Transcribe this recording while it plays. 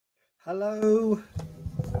Hello.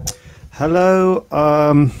 Hello.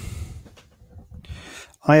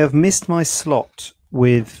 I have missed my slot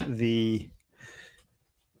with the.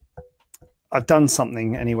 I've done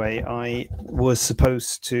something anyway. I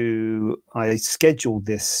scheduled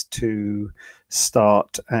this to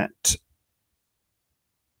start at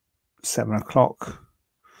 7 o'clock.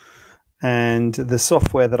 And the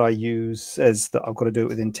software that I use says that I've got to do it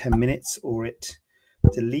within 10 minutes or it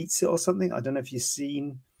deletes it or something. I don't know if you've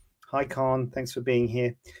seen. Hi, Khan. Thanks for being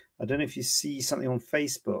here. I don't know if you see something on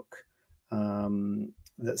Facebook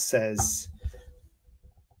that says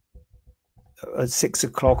at 6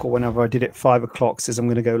 o'clock or whenever I did it, 5 o'clock says I'm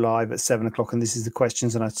going to go live at 7 o'clock. And this is the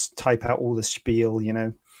questions. And I type out all the spiel,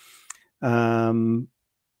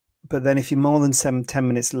 but then if you're more than 10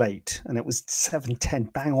 minutes late, and it was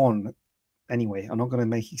 7:10, bang on. Anyway, I'm not going to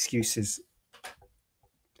make excuses.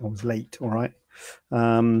 I was late, all right.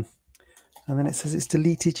 And then it says it's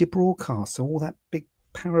deleted your broadcast. So all that big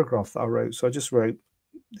paragraph that I wrote. So I just wrote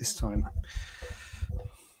this time,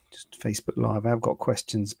 just Facebook Live. I've got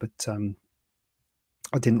questions, but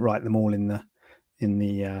I didn't write them all in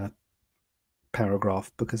the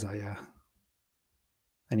paragraph because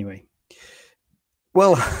anyway.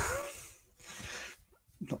 Well,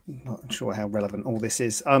 not sure how relevant all this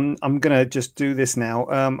is. I'm gonna just do this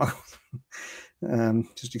now.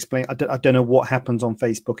 Just explain. I don't know what happens on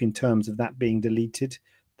Facebook in terms of that being deleted.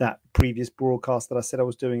 That previous broadcast that I said I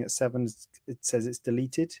was doing at 7, it says it's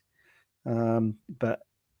deleted. But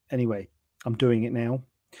anyway, I'm doing it now.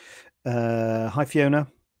 Hi, Fiona.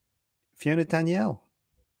 Danielle,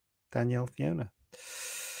 Fiona.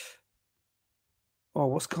 Oh,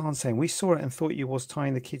 what's Khan saying? We saw it and thought you was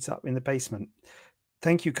tying the kids up in the basement.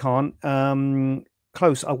 Thank you, Khan.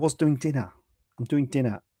 Close. I was doing dinner. I'm doing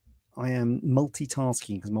dinner. I am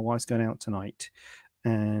multitasking because my wife's going out tonight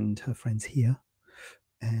and her friend's here.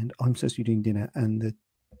 And I'm supposed to be doing dinner. And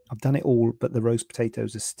I've done it all, but the roast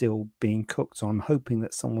potatoes are still being cooked. So I'm hoping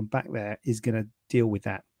that someone back there is going to deal with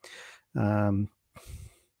that.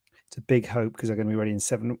 It's a big hope because they're going to be ready in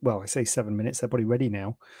 7. Well, I say 7 minutes. They're probably ready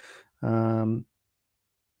now.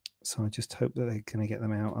 So I just hope that they're going to get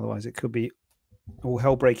them out. Otherwise, it could be all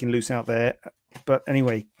hell breaking loose out there. But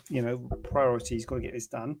anyway, priorities, got to get this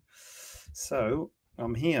done. So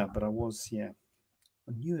I'm here, but I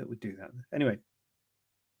knew it would do that. Anyway,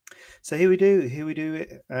 so here we do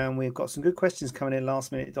it. We've got some good questions coming in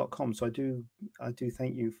lastminute.com. So I do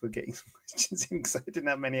thank you for getting some questions in because I didn't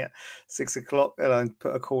have many at 6 o'clock and I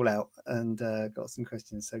put a call out and got some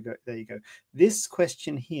questions. So there you go. This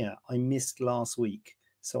question here I missed last week.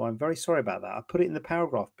 So I'm very sorry about that. I put it in the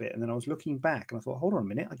paragraph bit and then I was looking back and I thought, hold on a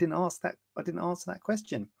minute, I didn't answer that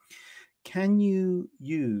question. Can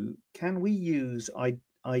we use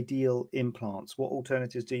ideal implants? What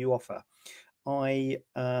alternatives do you offer?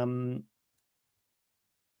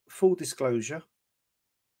 Full disclosure,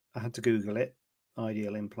 I had to Google it,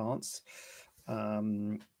 ideal implants. I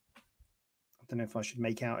don't know if I should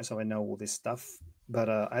make out as I know all this stuff, but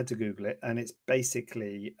I had to Google it, and it's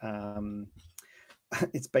basically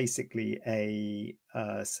a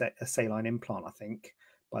saline implant, I think,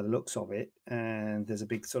 by the looks of it. And there's a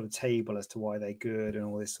big sort of table as to why they're good and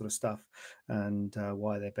all this sort of stuff, and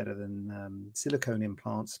why they're better than silicone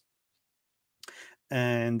implants.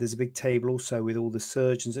 And there's a big table also with all the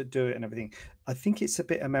surgeons that do it and everything. I think it's a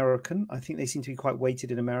bit American. I think they seem to be quite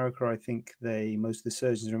weighted in America. I think most of the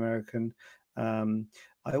surgeons are American.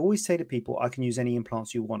 I always say to people, I can use any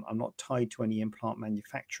implants you want. I'm not tied to any implant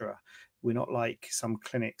manufacturer. We're not like some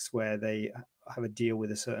clinics where they have a deal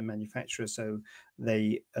with a certain manufacturer, so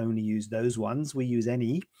they only use those ones. We use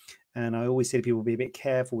any. And I always say to people, be a bit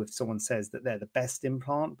careful if someone says that they're the best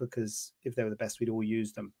implant, because if they were the best, we'd all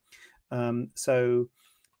use them. So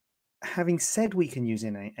having said we can use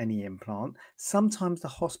any implant, sometimes the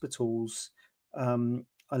hospitals are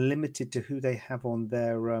limited to who they have on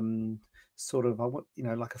their sort of,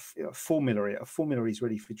 like a formulary. A formulary is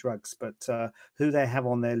really for drugs, but who they have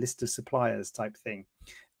on their list of suppliers type thing.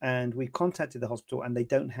 And we contacted the hospital and they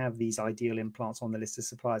don't have these ideal implants on the list of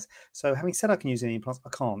suppliers. So having said I can use any implants, I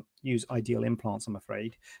can't use ideal implants, I'm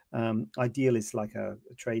afraid. Ideal is like a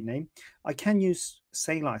trade name. I can use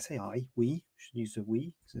saline. I say we should use a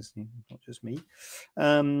we, because it's not just me.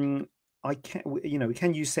 I can, we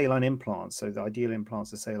can use saline implants. So the ideal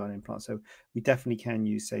implants are saline implants. So we definitely can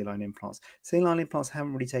use saline implants. Saline implants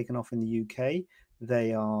haven't really taken off in the UK.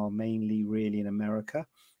 They are mainly really in America.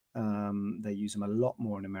 They use them a lot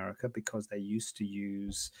more in America because they used to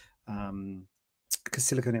use, because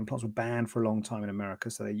silicone implants were banned for a long time in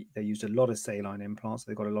America. So they used a lot of saline implants.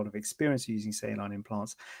 They've got a lot of experience using saline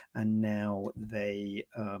implants. And now they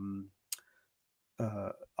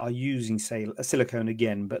are using silicone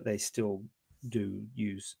again, but they still do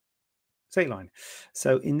use saline.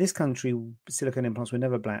 So in this country, silicone implants were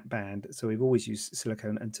never banned, so we've always used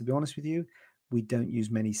silicone. And to be honest with you, we don't use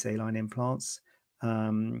many saline implants.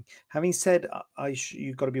 Having said,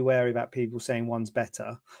 you've got to be wary about people saying one's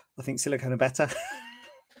better. I think silicone are better.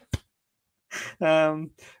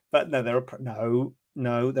 But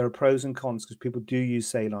no, there are pros and cons, because people do use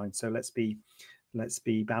saline. So let's be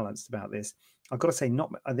balanced about this. I've got to say,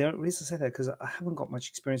 the reason I say that, because I haven't got much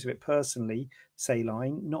experience of it personally.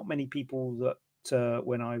 Saline, not many people that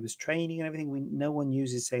when I was training and everything, no one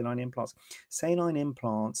uses saline implants. Saline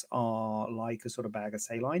implants are like a sort of bag of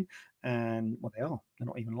saline, and well, they're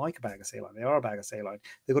not even like a bag of saline. They are a bag of saline.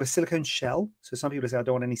 They've got a silicone shell. So some people say, I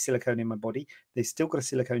don't want any silicone in my body. They've still got a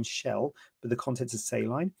silicone shell, but the contents are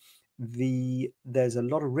saline. There's a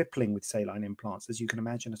lot of rippling with saline implants, as you can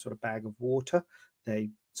imagine, a sort of bag of water.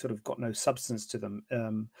 They sort of got no substance to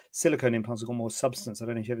them. Silicone implants have got more substance. I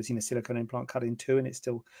don't know if you've ever seen a silicone implant cut in two and it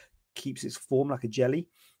still keeps its form like a jelly.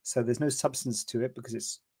 So there's no substance to it because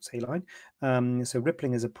it's saline. So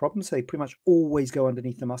rippling is a problem. So they pretty much always go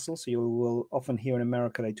underneath the muscle. So you will often hear in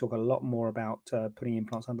America, they talk a lot more about putting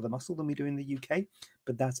implants under the muscle than we do in the UK.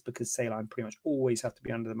 But that's because saline pretty much always have to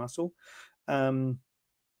be under the muscle.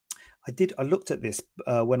 I looked at this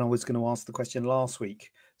when I was going to ask the question last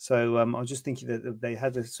week. So I was just thinking that they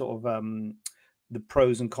had a sort of the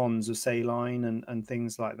pros and cons of saline and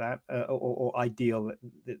things like that, or ideal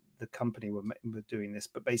that the company were doing this,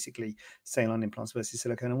 but basically saline implants versus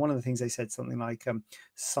silicone. And one of the things they said something like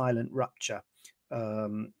silent rupture.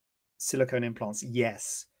 Silicone implants,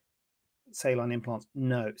 yes. Saline implants,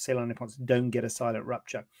 no. Saline implants don't get a silent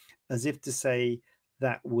rupture, as if to say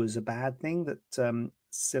that was a bad thing, that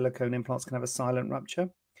silicone implants can have a silent rupture.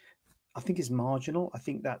 I think it's marginal. I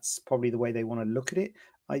think that's probably the way they want to look at it.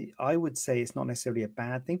 I would say it's not necessarily a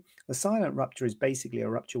bad thing. A silent rupture is basically a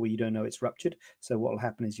rupture where you don't know it's ruptured. So what will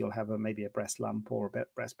happen is you'll have maybe a breast lump or a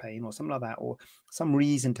breast pain or something like that, or some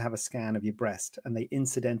reason to have a scan of your breast, and they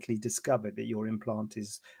incidentally discovered that your implant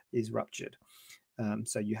is ruptured.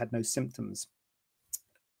 So you had no symptoms.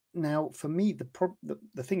 Now, for me,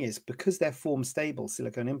 the thing is, because they're form stable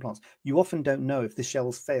silicone implants, you often don't know if the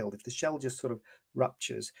shell's failed. If the shell just sort of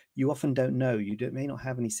ruptures, you often don't know. You may not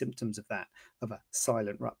have any symptoms of that, of a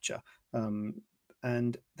silent rupture.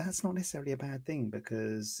 And that's not necessarily a bad thing,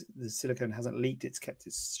 because the silicone hasn't leaked, it's kept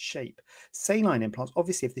its shape. Saline implants,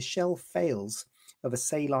 obviously, if the shell fails of a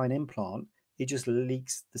saline implant, it just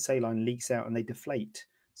leaks, the saline leaks out and they deflate.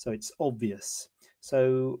 So it's obvious.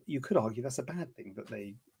 So you could argue that's a bad thing, that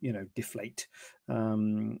they, deflate.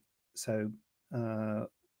 So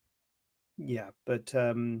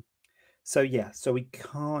we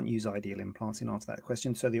can't use ideal implants in answer to that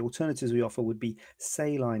question. So the alternatives we offer would be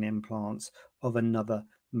saline implants of another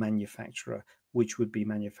manufacturer, which would be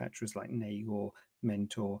manufacturers like Nagor,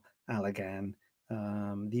 Mentor, Allergan.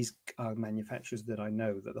 These are manufacturers that I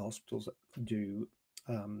know that the hospitals do,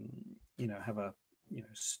 have a,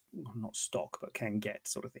 not stock, but can get,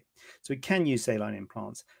 sort of thing. So we can use saline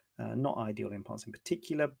implants, not ideal implants in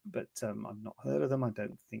particular, but I've not heard of them. I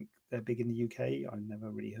don't think they're big in the UK. I've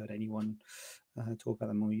never really heard anyone talk about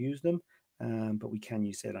them or use them. But we can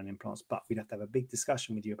use saline implants, but we'd have to have a big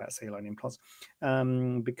discussion with you about saline implants,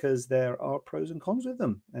 because there are pros and cons with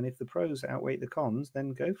them. And if the pros outweigh the cons,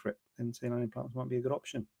 then go for it. Then saline implants might be a good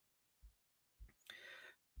option.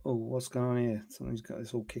 Oh, what's going on here? Something's got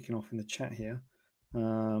this all kicking off in the chat here.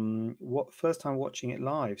 First time watching it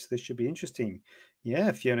live, so this should be interesting.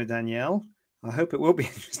 Yeah, Fiona Danielle, I hope it will be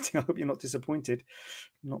interesting. I hope you're not disappointed.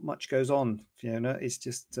 Not much goes on, Fiona. It's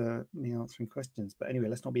just me answering questions. But anyway,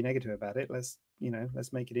 let's not be negative about it. Let's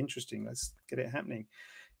make it interesting. Let's get it happening.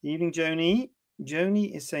 Evening, Joni.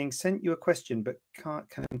 Joni is saying, sent you a question, but can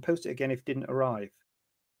post it again if it didn't arrive.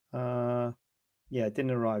 Yeah, it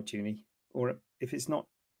didn't arrive, Joni. Or if it's not,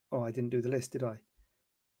 oh, I didn't do the list, did I?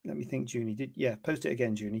 Let me think, Junie. Post it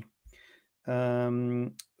again, Junie.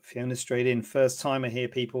 Fiona straight in. First timer here,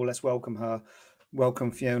 people. Let's welcome her.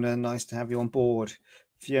 Welcome, Fiona. Nice to have you on board.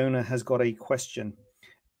 Fiona has got a question.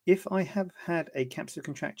 If I have had a capsular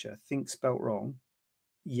contracture, think spelt wrong.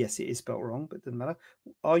 Yes, it is spelt wrong, but it doesn't matter.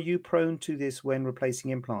 Are you prone to this when replacing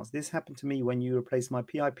implants? This happened to me when you replaced my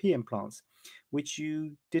PIP implants, which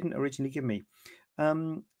you didn't originally give me.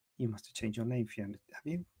 You must have changed your name, Fiona. Have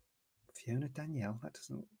you? Fiona Danielle. That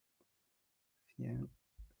doesn't. Yeah.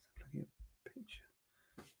 Look at picture.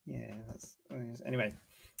 Yeah. That's anyway.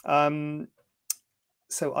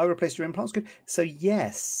 So I replaced your implants. Good. So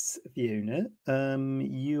yes, Fiona,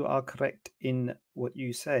 you are correct in what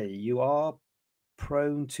you say. You are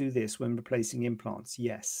prone to this when replacing implants.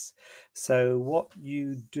 Yes. So what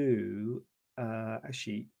you do,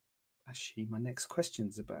 actually, my next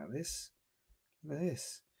question's about this. Look at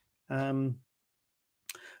this.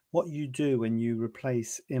 What you do when you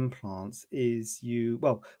replace implants is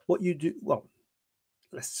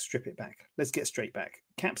let's strip it back. Let's get straight back.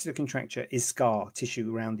 Capsular contracture is scar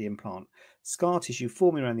tissue around the implant. Scar tissue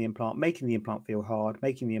forming around the implant, making the implant feel hard,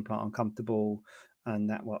 making the implant uncomfortable, and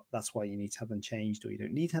that's why you need to have them changed, or you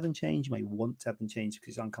don't need to have them changed. You may want to have them changed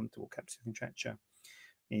because it's uncomfortable. Capsular contracture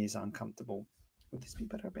is uncomfortable. Would this be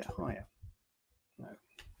better a bit higher? No,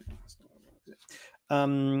 that's not what it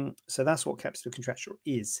is. So that's what capsular contracture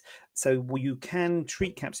is. So you can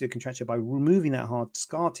treat capsular contracture by removing that hard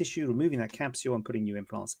scar tissue, removing that capsule, and putting new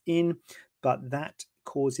implants in, but that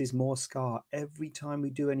causes more scar. Every time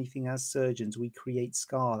we do anything as surgeons, we create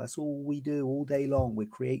scar. That's all we do all day long. We're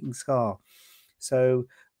creating scar. So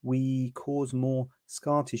we cause more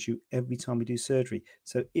scar tissue every time we do surgery.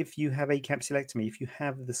 So if you have a capsulectomy, if you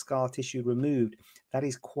have the scar tissue removed, that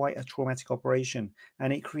is quite a traumatic operation,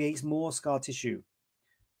 and it creates more scar tissue.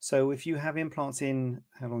 So if you have implants in,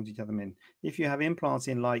 how long did you have them in? If you have implants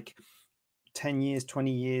in like 10 years,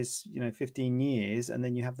 20 years, 15 years, and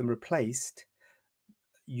then you have them replaced,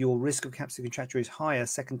 your risk of capsular contracture is higher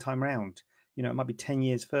second time round. It might be 10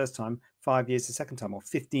 years first time, 5 years the second time, or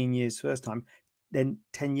 15 years first time, then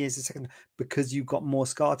 10 years the second, because you've got more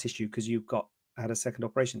scar tissue because you've had a second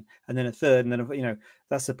operation, and then a third, and then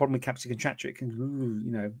that's the problem with capsular contracture. It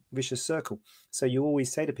can vicious circle. So you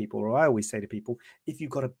always say to people, or I always say to people, if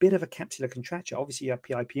you've got a bit of a capsular contracture, obviously you had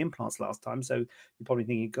PIP implants last time, so you're probably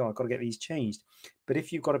thinking, God, I've got to get these changed. But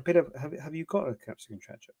if you've got a bit of, have you got a capsular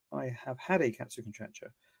contracture? I have had a capsular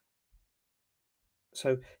contracture.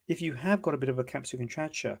 So if you have got a bit of a capsular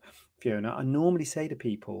contracture, Fiona, I normally say to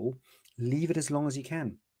people, leave it as long as you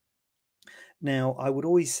can. Now, I would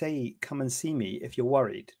always say, come and see me if you're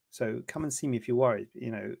worried. So come and see me if you're worried.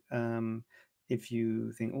 If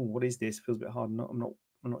you think, oh, what is this? Feels a bit hard. I'm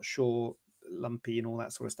not sure, lumpy and all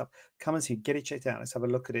that sort of stuff. Come and see, get it checked out. Let's have a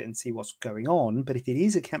look at it and see what's going on. But if it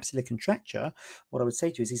is a capsular contracture, what I would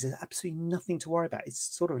say to you is there's absolutely nothing to worry about.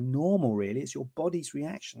 It's sort of normal, really. It's your body's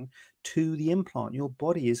reaction to the implant. Your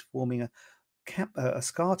body is forming a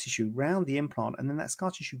scar tissue around the implant, and then that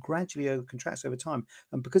scar tissue gradually contracts over time.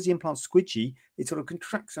 And because the implant's squidgy, it sort of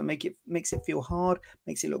contracts and makes it feel hard,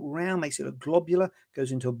 makes it look round, makes it look globular,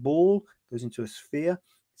 goes into a ball, goes into a sphere.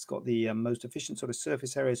 It's got the most efficient sort of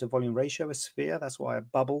surface area to volume ratio, a sphere. That's why a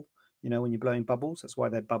bubble, when you're blowing bubbles, that's why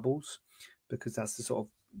they're bubbles, because that's the sort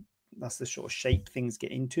of shape things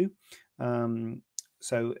get into.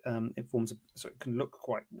 So it forms so it can look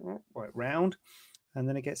quite round, and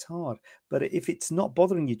then it gets hard. But if it's not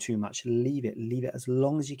bothering you too much, leave it as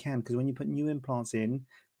long as you can, because when you put new implants in,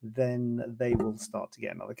 then they will start to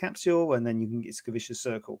get another capsule, and then it's a vicious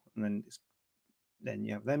circle, and then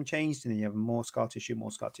you have them changed, and then you have more scar tissue.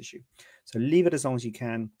 So leave it as long as you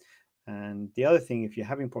can. And the other thing, if you're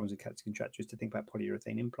having problems with capsular contracture, is to think about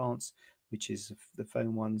polyurethane implants, which is the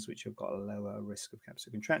foam ones, which have got a lower risk of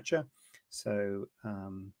capsular contracture. So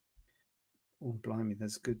oh, blimey,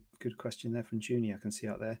 there's a good question there from Junie, I can see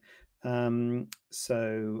out there.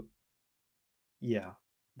 So yeah,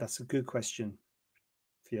 that's a good question,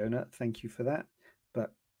 Fiona. Thank you for that.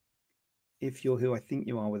 But if you're who I think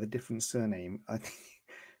you are with a different surname, I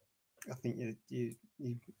think you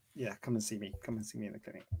come and see me. Come and see me in the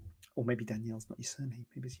clinic. Or maybe Danielle's not your surname.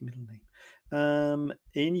 Maybe it's your middle name.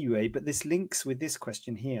 Anyway, but this links with this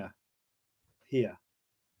question here.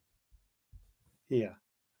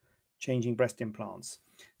 Changing breast implants.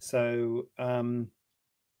 So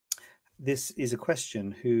this is a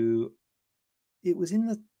question it was in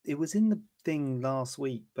the thing last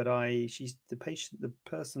week, but the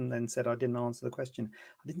person then said I didn't answer the question.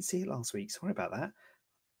 I didn't see it last week. Sorry about that.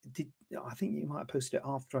 I think you might have posted it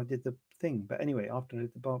after I did the thing, but anyway, after I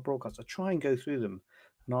did the broadcast, I try and go through them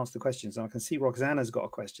and answer the questions. And I can see Roxana's got a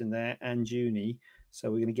question there, and Junie, so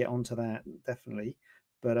we're going to get onto that definitely.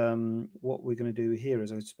 But what we're going to do here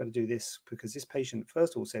is I just better do this, because this patient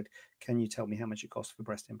first of all said, "Can you tell me how much it costs for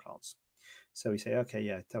breast implants?" So we say, "Okay,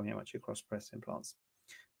 yeah, tell me how much it costs breast implants."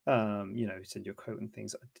 Send your quote and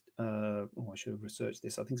things. I should have researched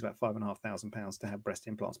this. I think it's about £5,500 to have breast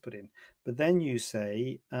implants put in. But then you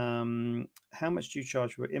say, how much do you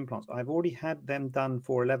charge for implants? I've already had them done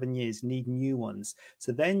for 11 years, need new ones.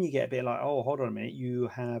 So then you get a bit like, oh, hold on a minute, you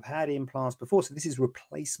have had implants before. So this is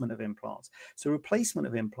replacement of implants. So replacement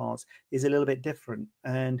of implants is a little bit different.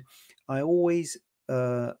 And I always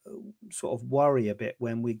sort of worry a bit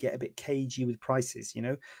when we get a bit cagey with prices.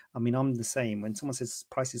 I mean, I'm the same. When someone says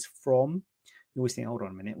prices from, You always think, hold on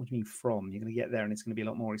a minute, what do you mean from? You're going to get there and it's going to be a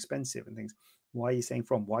lot more expensive and things. Why are you saying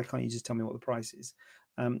from? Why can't you just tell me what the price is?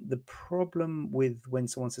 The problem with when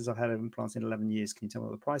someone says, I've had implants in 11 years, can you tell me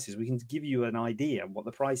what the price is? We can give you an idea of what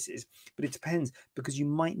the price is, but it depends because you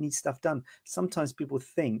might need stuff done. Sometimes people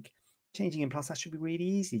think changing implants, that should be really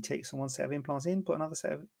easy. Take one set of implants in, put another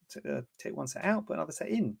set of, take one set out, put another set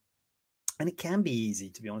in. And it can be easy,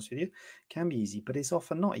 to be honest with you. It can be easy, but it's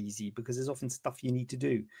often not easy because there's often stuff you need to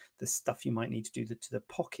do. There's stuff you might need to do to the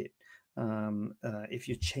pocket. If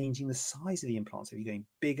you're changing the size of the implants, if you're going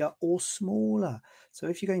bigger or smaller. So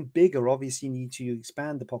if you're going bigger, obviously you need to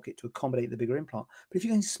expand the pocket to accommodate the bigger implant. But if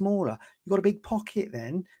you're going smaller, you've got a big pocket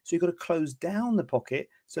then. So you've got to close down the pocket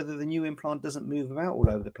so that the new implant doesn't move about all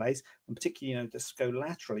over the place. And particularly, just go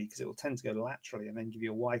laterally because it will tend to go laterally and then give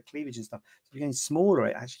you a wide cleavage and stuff. So if you're going smaller,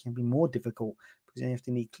 it actually can be more difficult because you have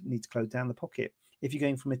to need to close down the pocket. If you're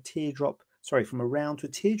going from from a round to a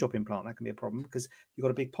teardrop implant, that can be a problem because you've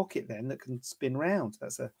got a big pocket then that can spin round.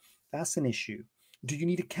 That's an issue. Do you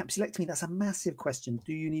need a capsulectomy? That's a massive question.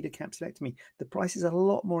 Do you need a capsulectomy? The price is a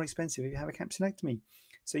lot more expensive if you have a capsulectomy.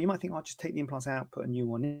 So you might think, I'll just take the implants out, put a new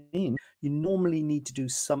one in. You normally need to do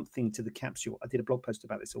something to the capsule. I did a blog post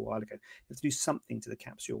about this a while ago. You have to do something to the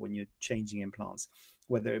capsule when you're changing implants,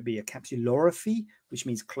 whether it be a capsulorrhaphy, which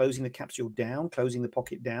means closing the capsule down, closing the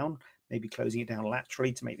pocket down, maybe closing it down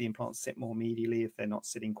laterally to make the implants sit more medially if they're not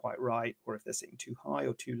sitting quite right, or if they're sitting too high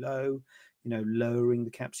or too low, lowering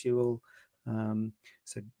the capsule.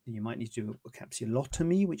 So you might need to do a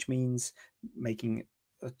capsulotomy, which means making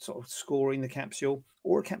a sort of scoring the capsule,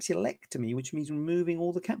 or a capsulectomy, which means removing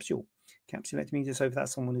all the capsule. Capsulectomy is so if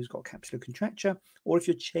that's someone who's got capsular contracture, or if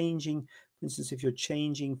you're changing, for instance, if you're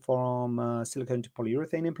changing from silicone to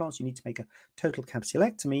polyurethane implants, you need to make a total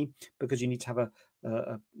capsulectomy because you need to have a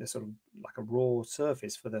sort of like a raw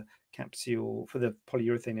surface for the capsule, for the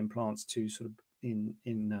polyurethane implants to sort of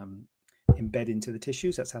embed into the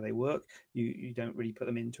tissues. That's how they work. You don't really put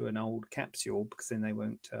them into an old capsule because then they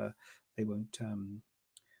won't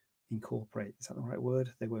incorporate. Is that the right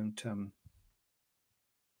word? They won't.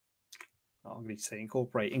 I'm going to say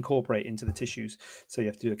incorporate into the tissues. So you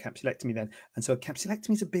have to do a capsulectomy then. And so a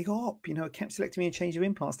capsulectomy is a big op. A capsulectomy and change of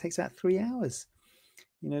implants takes about 3 hours.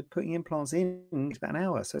 Putting implants in takes about an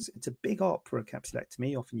hour. So it's a big op for a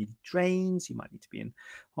capsulectomy. Often you need drains. You might need to be in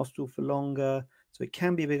hospital for longer. So it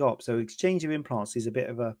can be a big op. So exchange of implants is a bit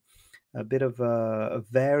of a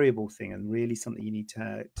variable thing, and really something you need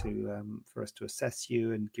to for us to assess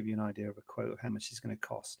you and give you an idea of a quote of how much it's going to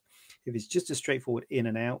cost. If it's just a straightforward in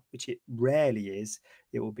and out, which it rarely is,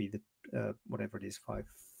 it will be the whatever it is,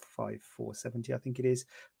 470, I think it is,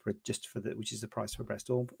 which is the price for breast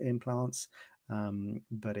implants.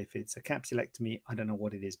 But if it's a capsulectomy, I don't know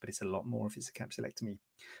what it is, but it's a lot more if it's a capsulectomy.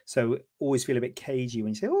 So always feel a bit cagey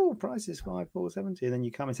when you say, oh, price is 470, and then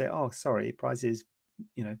you come and say, oh, sorry, price is,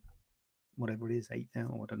 whatever it is, 8,000,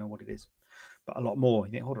 I don't know what it is, but a lot more.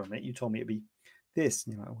 You think, hold on a minute, you told me it'd be this,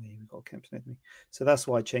 and you're like, oh, yeah, we've got a capsulectomy. So that's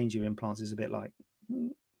why change of implants is a bit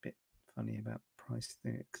funny about price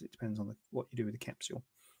thing, because it depends on what you do with the capsule,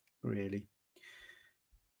 really.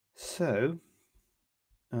 So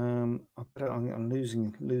I'm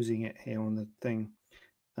losing it here on the thing.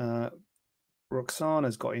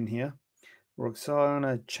 Roxana's got in here.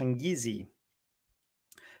 Roxana Changizi.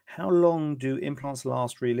 How long do implants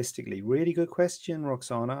last realistically? Really good question,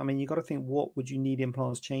 Roxana. I mean, you got to think, what would you need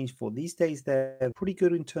implants changed for? These days, they're pretty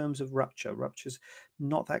good in terms of rupture. Rupture's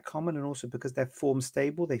not that common, and also because they're form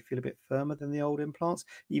stable, they feel a bit firmer than the old implants.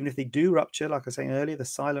 Even if they do rupture, like I was saying earlier, the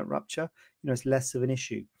silent rupture, it's less of an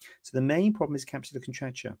issue. So the main problem is capsular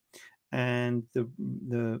contracture, and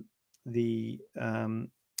the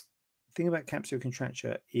thing about capsular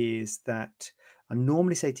contracture is that I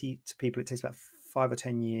normally say to people it takes about 5 or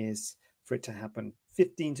 10 years for it to happen.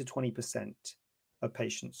 15 to 20% of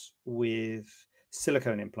patients with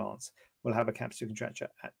silicone implants will have a capsular contracture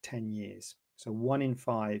at 10 years. So 1 in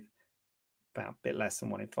 5, about a bit less than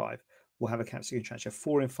 1 in 5, will have a capsular contracture.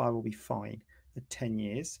 4 in 5 will be fine at 10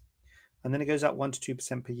 years. And then it goes up 1 to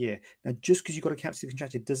 2% per year. Now, just because you've got a capsular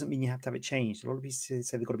contracture doesn't mean you have to have it changed. A lot of people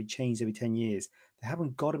say they've got to be changed every 10 years. They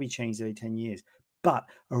haven't got to be changed every 10 years. But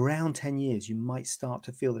around 10 years, you might start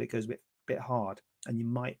to feel that it goes a bit hard, and you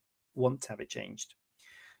might want to have it changed.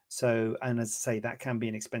 So, and as I say, that can be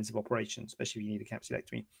an expensive operation, especially if you need a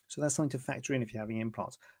capsulectomy. So that's something to factor in if you're having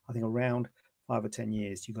implants. I think around 5 or 10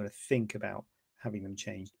 years, you've got to think about having them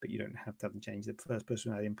changed, but you don't have to have them changed. The first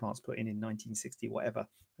person who had implants put in 1960, whatever,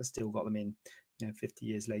 has still got them in 50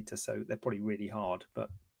 years later. So they're probably really hard, but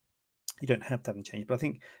you don't have to have them changed. But I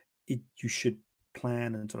think you should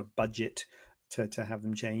plan and sort of budget to have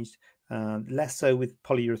them changed. Less so with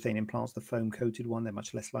polyurethane implants, the foam coated one. They're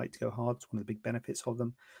much less likely to go hard. It's one of the big benefits of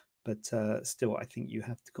them. But still, I think you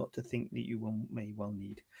have got to think that you may well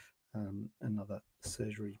need another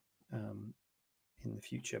surgery in the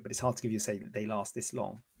future. But it's hard to give you a say that they last this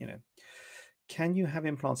long, you know. Can you have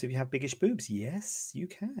implants if you have biggish boobs? Yes, you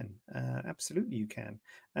can. Absolutely, you can.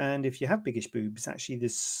 And if you have biggish boobs, actually,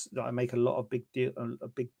 this I make a lot of big deal. A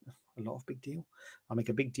lot of big deal. I make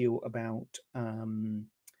a big deal about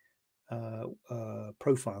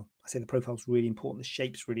profile. I say the profile is really important. The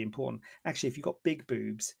shape's really important. Actually, if you've got big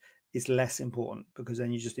boobs, it's less important because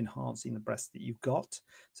then you're just enhancing the breast that you've got.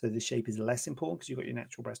 So the shape is less important because you've got your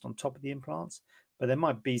natural breast on top of the implants. But there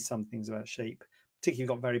might be some things about shape, particularly if you've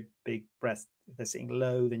got very big breasts. If they're sitting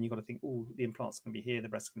low, then you've got to think, oh, the implant's going to be here, the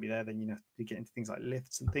breast's going to be there. Then you know you get into things like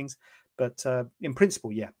lifts and things. But in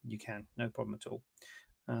principle, yeah, you can, no problem at all.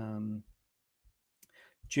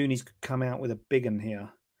 Junie's come out with a big one here.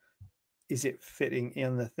 Is it fitting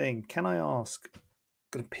in the thing? Can I ask? I'm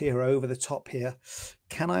going to peer over the top here.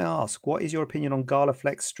 Can I ask, what is your opinion on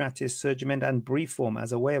Galaflex, Stratis, Surgimend, and Breeform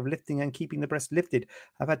as a way of lifting and keeping the breast lifted?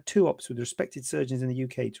 I've had 2 ops with respected surgeons in the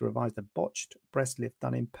UK to revise the botched breast lift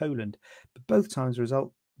done in Poland, but both times the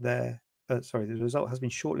result the result has been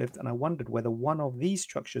short-lived, and I wondered whether one of these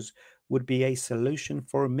structures would be a solution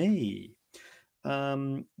for me.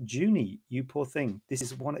 Junie, you poor thing. This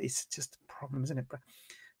is one. It's just a problem, isn't it?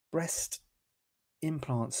 Breast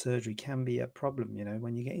implant surgery can be a problem. You know,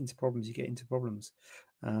 when you get into problems, you get into problems,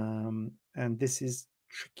 and this is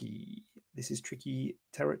tricky. This is tricky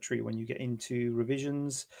territory when you get into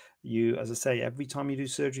revisions. You, as I say, every time you do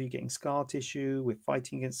surgery, you're getting scar tissue. We're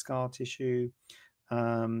fighting against scar tissue.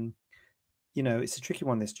 You know, it's a tricky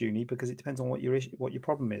one, this, Junie, because it depends on what your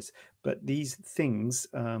problem is. But these things,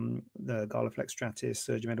 the Galaflex, Stratis,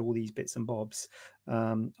 Surgimend, all these bits and bobs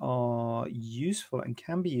are useful and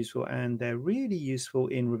can be useful, and they're really useful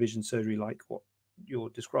in revision surgery, like what you're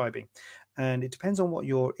describing. And it depends on what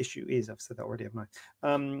your issue is. I've said that already, haven't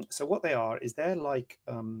I? So what they are is they're like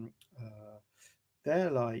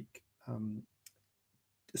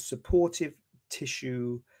supportive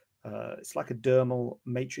tissue. It's like a dermal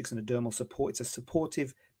matrix and a dermal support. It's a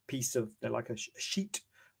supportive piece of, they're like a sheet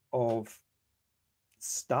of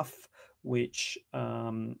stuff which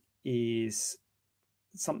is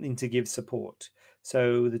something to give support.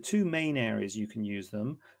 So the 2 main areas you can use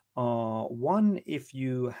them are, one, if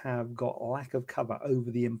you have got lack of cover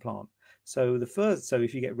over the implant. So the first, so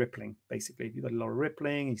if you get rippling, basically, if you've got a lot of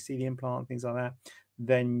rippling, you see the implant, things like that,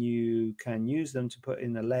 then you can use them to put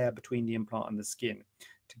in a layer between the implant and the skin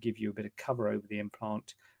to give you a bit of cover over the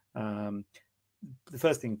implant. The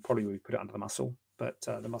first thing probably we put it under the muscle, but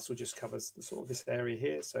the muscle just covers the sort of this area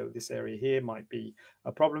here. So this area here might be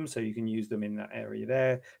a problem. So you can use them in that area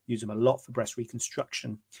there. Use them a lot for breast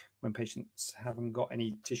reconstruction when patients haven't got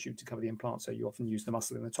any tissue to cover the implant. So you often use the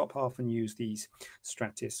muscle in the top half and use these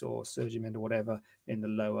Stratis or Surgimend or whatever in the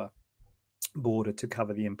lower border to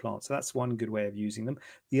cover the implant. So that's one good way of using them.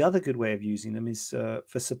 The other good way of using them is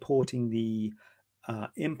for supporting the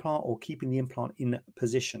implant or keeping the implant in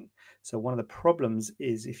position. So one of the problems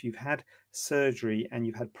is if you've had surgery and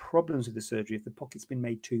you've had problems with the surgery, if the pocket's been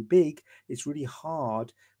made too big, it's really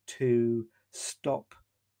hard to stop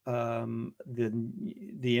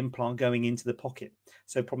the implant going into the pocket.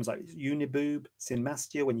 So problems like uniboob,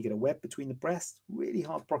 synmastia, when you get a web between the breasts, really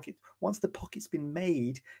hard pocket. Once the pocket's been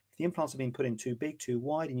made, if the implants have been put in too big, too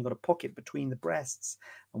wide, and you've got a pocket between the breasts,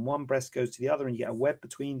 and one breast goes to the other and you get a web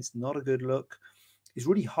between, it's not a good look. It's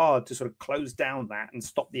really hard to sort of close down that and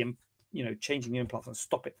stop the, you know, changing the implant and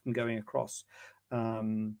stop it from going across.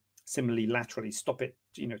 Similarly, laterally, stop it,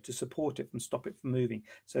 you know, to support it from, stop it from moving.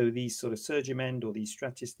 So these sort of Surgimend or these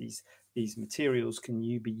Stratis, these materials can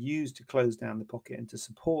be used to close down the pocket and to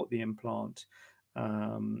support the implant,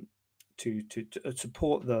 to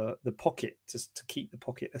support the pocket, just to keep the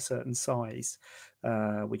pocket a certain size,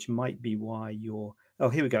 which might be why you're, oh,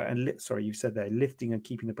 here we go. And sorry, you said there, lifting and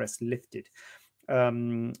keeping the breast lifted.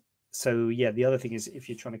 So yeah, the other thing is if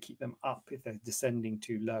you're trying to keep them up, if they're descending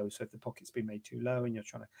too low, so if the pocket's been made too low and you're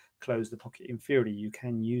trying to close the pocket inferiorly, you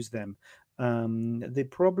can use them. The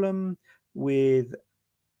problem with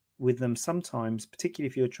them sometimes, particularly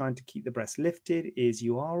if you're trying to keep the breast lifted, is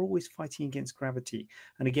you are always fighting against gravity.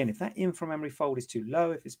 And again, if that inframemory fold is too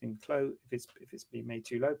low, if it's been closed, if it's been made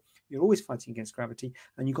too low, you're always fighting against gravity.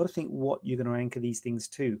 And you've got to think what you're going to anchor these things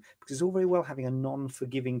to, because it's all very well having a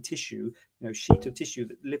non-forgiving tissue, you know, sheet of tissue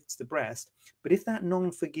that lifts the breast, but if that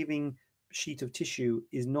non-forgiving sheet of tissue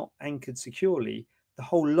is not anchored securely, the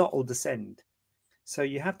whole lot will descend. So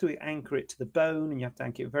you have to anchor it to the bone, and you have to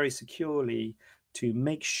anchor it very securely to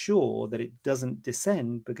make sure that it doesn't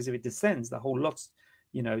descend, because if it descends, the whole lot,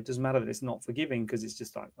 you know, it doesn't matter that it's not forgiving, because it's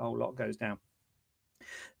just like a whole lot goes down.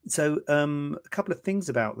 So a couple of things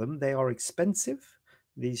about them: they are expensive.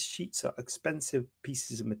 These sheets are expensive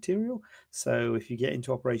pieces of material. So if you get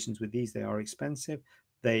into operations with these, they are expensive.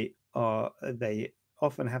 They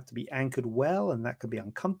often have to be anchored well, and that can be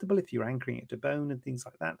uncomfortable if you're anchoring it to bone and things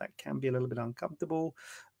like that. That can be a little bit uncomfortable.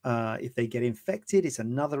 If they get infected, it's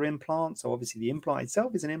another implant. So obviously the implant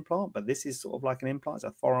itself is an implant, but this is sort of like an implant. It's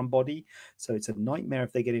a foreign body. So it's a nightmare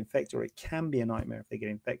if they get infected, or it can be a nightmare if they get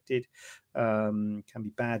infected. Can be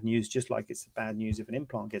bad news, just like it's bad news if an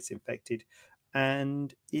implant gets infected.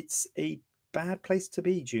 And it's a bad place to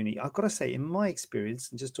be, Junie. I've got to say, in my experience,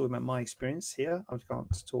 and just talking about my experience here, I can't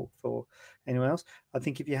talk for anyone else. I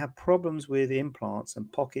think if you have problems with implants and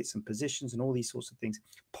pockets and positions and all these sorts of things,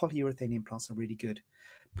 polyurethane implants are really good,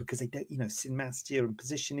 because they don't, you know, synesthesia and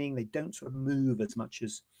positioning, they don't sort of move as much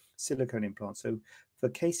as silicone implants. So for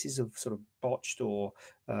cases of sort of botched, or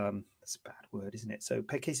that's a bad word, isn't it? So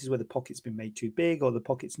cases where the pocket's been made too big, or the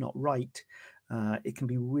pocket's not right, it can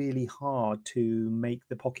be really hard to make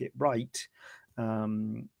the pocket right,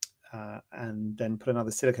 and then put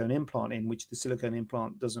another silicone implant in, which the silicone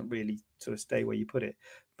implant doesn't really sort of stay where you put it.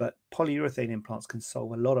 But polyurethane implants can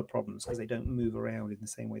solve a lot of problems, because they don't move around in the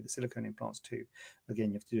same way the silicone implants do. Again,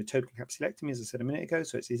 you have to do a total capsulectomy, as I said a minute ago.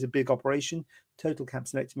 So it's a big operation. Total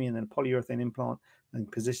capsulectomy and then a polyurethane implant,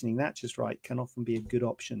 and positioning that just right can often be a good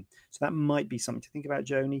option. So that might be something to think about,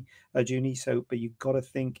 Junie. So, but you've got to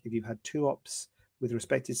think, if you've had 2 ops with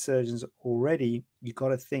respected surgeons already, you've got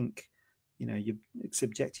to think, you know, you're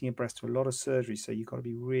subjecting your breast to a lot of surgery. So you've got to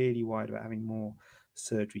be really wide about having more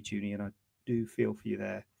surgery, Junie. And I do feel for you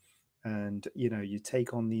there. And, you know, you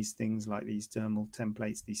take on these things like these dermal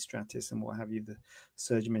templates, these Stratis and what have you, the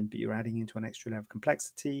SurgiMend, but you're adding into an extra level of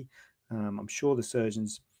complexity. I'm sure the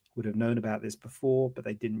surgeons would have known about this before, but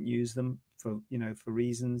they didn't use them for, you know, for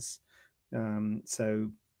reasons. So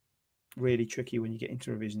really tricky when you get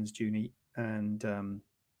into revisions, Junie. And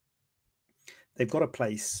they've got a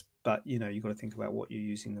place, but, you know, you've got to think about what you're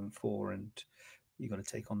using them for, and you've got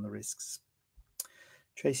to take on the risks.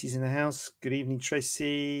 Tracy's in the house. Good evening,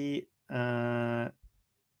 Tracy.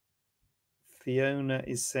 Fiona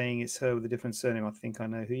is saying it's her with a different surname. I think I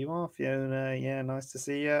know who you are, Fiona. Yeah, nice to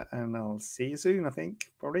see you, and I'll see you soon, I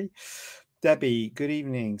think, probably. Debbie, good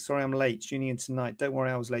evening. Sorry I'm late, tuning in tonight. Don't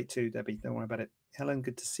worry, I was late too, Debbie. Don't worry about it. Helen,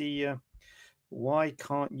 good to see you. Why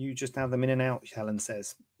can't you just have them in and out, Helen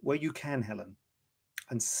says. Well, you can, Helen.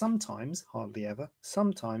 And sometimes, hardly ever,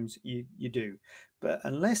 sometimes you do. But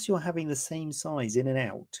unless you're having the same size in and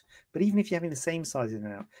out, but even if you're having the same size in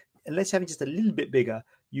and out, unless you're having just a little bit bigger,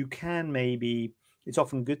 you can maybe, it's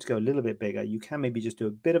often good to go a little bit bigger. You can maybe just do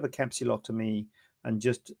a bit of a capsulotomy, and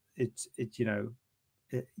just, you know,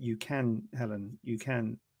 you can, Helen, you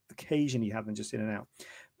can occasionally have them just in and out.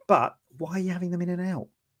 But why are you having them in and out?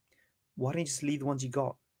 Why don't you just leave the ones you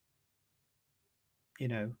got? You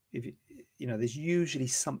know, if you know, there's usually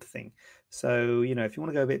something. So, you know, if you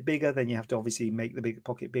want to go a bit bigger, then you have to obviously make the big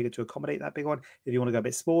pocket bigger to accommodate that big one. If you want to go a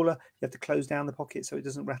bit smaller, you have to close down the pocket so it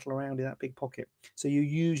doesn't rattle around in that big pocket. So you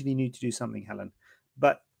usually need to do something, Helen.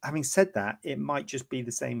 But having said that, it might just be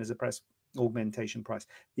the same as a breast augmentation price.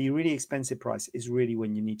 The really expensive price is really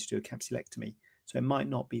when you need to do a capsulectomy. So it might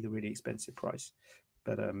not be the really expensive price.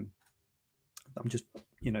 But I'm just,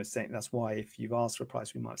 you know, saying that's why if you've asked for a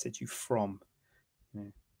price, we might have said you from. Yeah.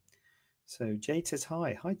 So Jade says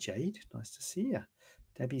hi. Hi, Jade. Nice to see you.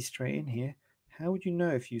 Debbie straight in here. How would you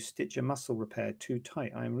know if you stitch a muscle repair too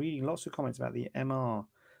tight? I'm reading lots of comments about the MR.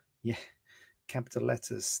 Yeah, capital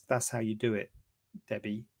letters. That's how you do it,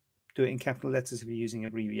 Debbie. Do it in capital letters if you're using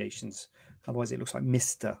abbreviations. Otherwise, it looks like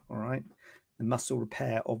Mr. All right. The muscle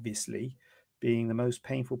repair, obviously, being the most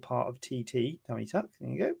painful part of TT. Tummy tuck. There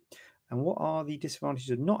you go. And what are the disadvantages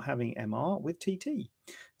of not having MR with TT?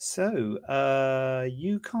 So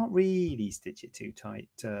you can't really stitch it too tight,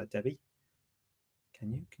 Debbie.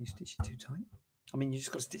 Can you? Can you stitch it too tight? I mean, you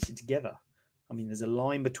just got to stitch it together. I mean, there's a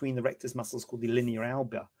line between the rectus muscles called the linea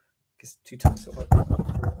alba. Because too tight, sort of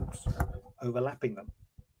overlapping them.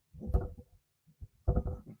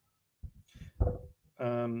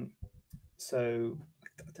 So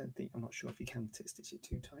I don't think, I'm not sure if you can stitch it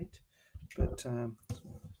too tight, but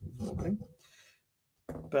wobbling.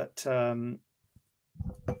 But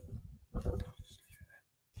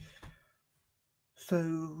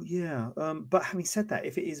So yeah, but having said that,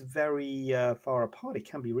 if it is very far apart, it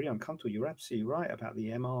can be really uncomfortable. You're absolutely right about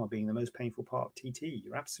the MR being the most painful part of TT.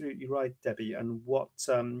 You're absolutely right, Debbie. And what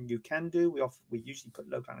you can do, we usually put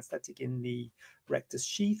local anaesthetic in the rectus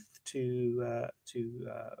sheath to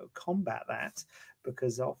combat that,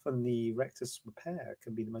 because often the rectus repair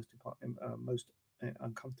can be the most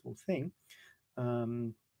uncomfortable thing.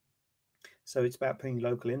 So it's about putting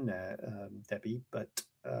local in there, Debbie, but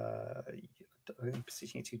I think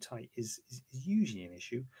stitching it too tight is usually an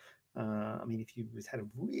issue. I mean, if you had a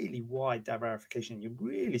really wide divarification and you're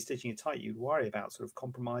really stitching it tight, you'd worry about sort of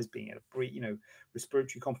compromise, being able to breathe,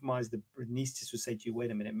 respiratory compromise. The anaesthetist would say to you,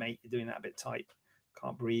 wait a minute, mate, you're doing that a bit tight.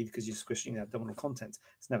 Can't breathe because you're squishing the abdominal contents.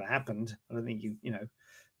 It's never happened. I don't think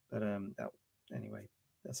but anyway,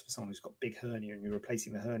 that's for someone who's got big hernia and you're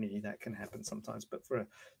replacing the hernia, that can happen sometimes. But for a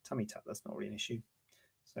tummy tuck, that's not really an issue.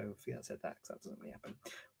 So forget I said that, because that doesn't really happen.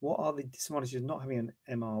 What are the disadvantages of not having an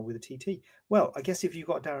MR with a TT? Well, I guess if you've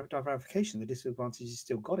got divarification, the disadvantage is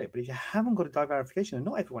still got it. But if you haven't got a divarification, and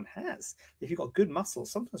not everyone has, if you've got good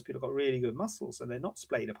muscles, sometimes people have got really good muscles and they're not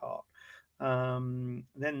splayed apart. Then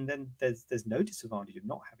there's no disadvantage of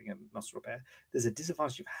not having a muscle repair. There's a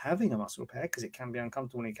disadvantage of having a muscle repair, because it can be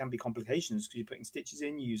uncomfortable and it can be complications, because you're putting stitches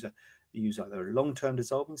in. You use either long-term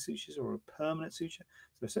dissolving sutures or a permanent suture.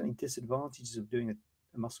 So there's certainly disadvantages of doing a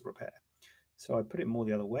muscle repair. So I put it more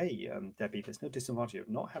the other way, Debbie. There's no disadvantage of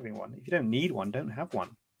not having one. If you don't need one, don't have one.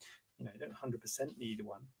 You don't 100% need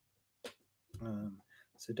one.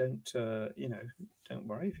 So don't don't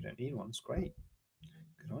worry if you don't need one. It's great.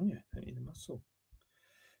 Good on you. Don't need the muscle.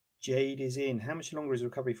 Jade is in. How much longer is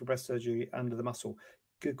recovery for breast surgery under the muscle?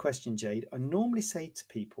 Good question, Jade. I normally say to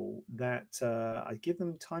people that I give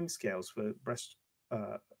them timescales for breast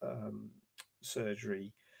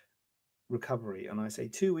surgery recovery, and I say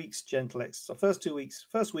 2 weeks gentle exercise. First 2 weeks,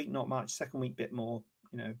 first week not much, second week bit more,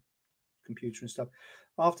 computer and stuff.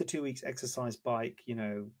 After 2 weeks, exercise, bike,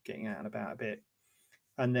 getting out and about a bit,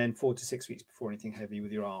 and then 4 to 6 weeks before anything heavy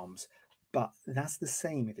with your arms. But that's the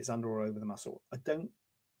same if it's under or over the muscle. I don't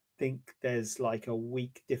think there's like a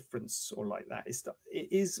week difference or like that. It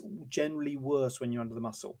is generally worse when you're under the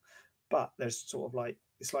muscle, but there's sort of like,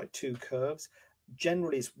 it's like two curves.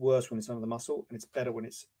 Generally it's worse when it's under the muscle, and it's better when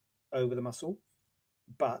it's over the muscle.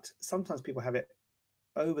 But sometimes people have it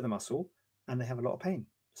over the muscle and they have a lot of pain.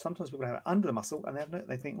 Sometimes people have it under the muscle and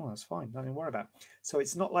they think, oh, that's fine, nothing to worry about. So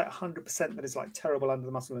it's not like 100% that it's like terrible under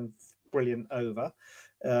the muscle and brilliant over.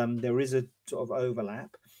 There is a sort of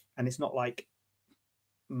overlap, and it's not like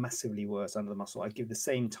massively worse under the muscle. I give the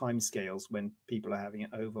same time scales when people are having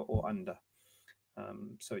it over or under.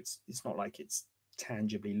 So it's not like it's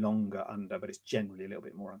tangibly longer under, but it's generally a little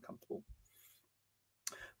bit more uncomfortable.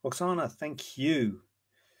 Roxana, thank you.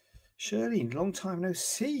 Shirley, long time no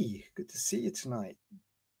see. Good to see you tonight.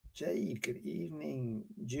 Jade, good evening.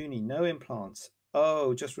 Junie, no implants.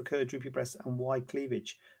 Oh, just recurred droopy breast and wide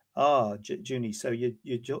cleavage. Ah, Junie, so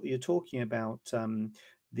you're talking about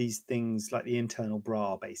these things like the internal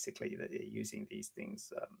bra, basically, that you're using these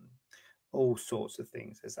things, all sorts of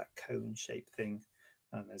things. There's that cone shaped thing,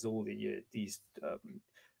 and there's all these.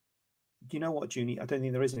 Do you know what, Junie? I don't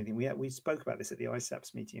think there is anything. We spoke about this at the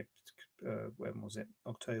ISAPS meeting. When was it?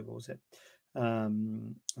 October, was it?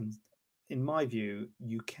 And in my view,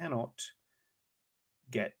 you cannot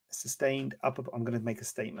get sustained upper. I'm going to make a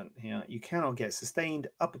statement here. You cannot get sustained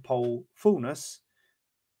upper pole fullness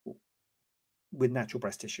with natural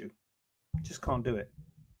breast tissue. Just can't do it.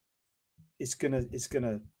 It's gonna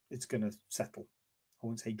settle. I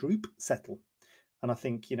won't say droop, settle. And I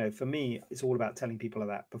think, for me, it's all about telling people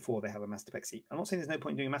that before they have a mastopexy. I'm not saying there's no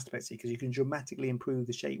point in doing a mastopexy, because you can dramatically improve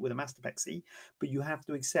the shape with a mastopexy, but you have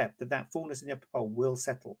to accept that fullness in the upper pole will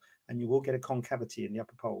settle, and you will get a concavity in the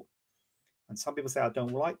upper pole. And some people say, I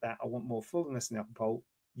don't like that. I want more fullness in the upper pole.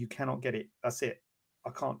 You cannot get it. That's it.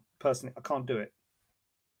 I can't do it.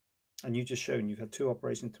 And you've just shown you've had 2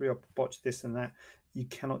 operations, 3 botched, this and that. You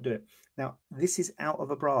cannot do it. Now, this is out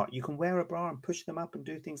of a bra. You can wear a bra and push them up and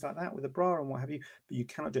do things like that with a bra and what have you, but you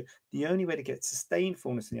cannot do it. The only way to get sustained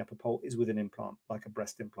fullness in the upper pole is with an implant, like a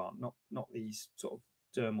breast implant, not these sort of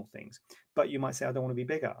dermal things. But you might say, I don't want to be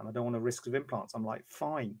bigger and I don't want to risk of implants. I'm like,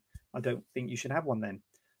 fine. I don't think you should have one then.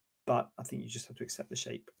 But I think you just have to accept the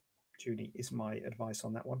shape. Julie, is my advice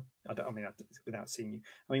on that one. Without seeing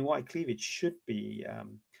you. Wide cleavage should be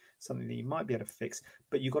something that you might be able to fix,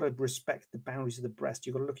 but you've got to respect the boundaries of the breast.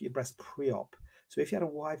 You've got to look at your breast pre-op. So if you had a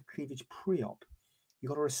wide cleavage pre-op,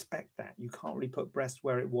 you've got to respect that. You can't really put breast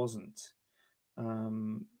where it wasn't.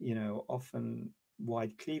 Often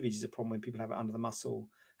wide cleavage is a problem when people have it under the muscle,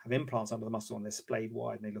 have implants under the muscle, and they're splayed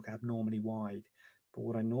wide and they look abnormally wide. But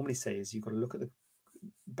what I normally say is you've got to look at the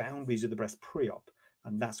boundaries of the breast pre-op,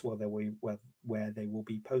 and that's where they will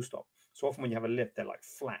be post-op. So often when you have a lift, they're like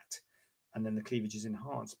flat, and then the cleavage is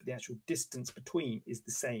enhanced, but the actual distance between is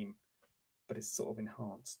the same, but it's sort of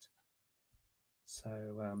enhanced. So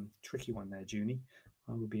tricky one there, Junie.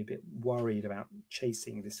 I would be a bit worried about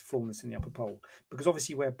chasing this fullness in the upper pole, because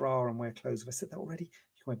obviously you wear bra and wear clothes. Have I said that already?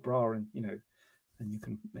 You can wear bra and, you know, and you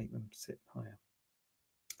can make them sit higher.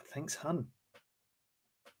 Thanks, Hun.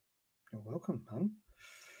 You're welcome, Hun.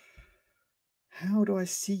 How do I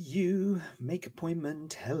see you? Make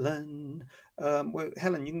appointment, Helen. Well,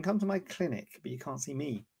 Helen, you can come to my clinic, but you can't see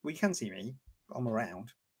me. Well, you can see me. I'm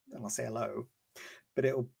around, and I'll say hello. But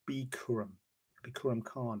it'll be Khurram. It'll be Khurram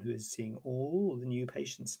Khan, who is seeing all the new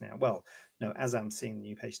patients now. Well, no, Azam's seeing the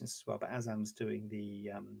new patients as well, but Azam's doing the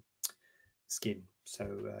skin.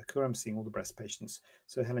 So Khurram's seeing all the breast patients.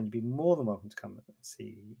 So Helen, you'd be more than welcome to come and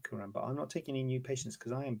see Khurram. But I'm not taking any new patients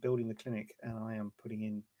because I am building the clinic and I am putting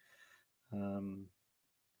in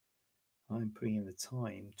the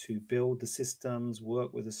time to build the systems,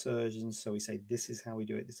 work with the surgeons. So we say, this is how we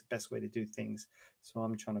do it. This is the best way to do things. So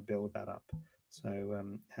I'm trying to build that up. So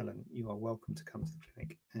Helen, you are welcome to come to the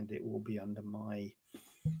clinic, and it will be under my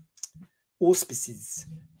auspices.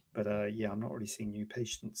 But yeah, I'm not really seeing new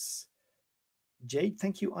patients. Jade,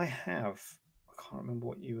 thank you. I have. I can't remember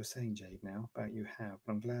what you were saying, Jade, now about you have,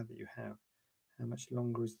 but I'm glad that you have. How much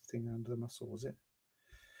longer is the thing under the muscle, was it?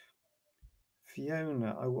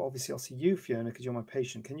 Fiona, obviously I'll see you, Fiona, because you're my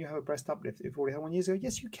patient. Can you have a breast uplift if you've already had one years ago?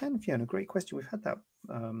 Yes, you can, Fiona. Great question. We've had that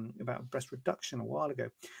about breast reduction a while ago.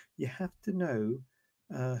 You have to know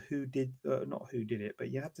who did, not who did it, but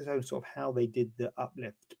you have to know sort of how they did the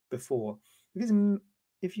uplift before. Because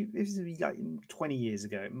if it's like 20 years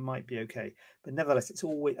ago, it might be okay. But nevertheless, it's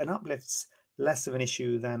always, an uplift's less of an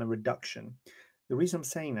issue than a reduction. The reason I'm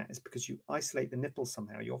saying that is because you isolate the nipple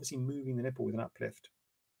somehow. You're obviously moving the nipple with an uplift.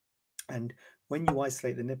 And when you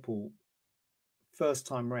isolate the nipple first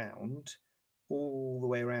time round, all the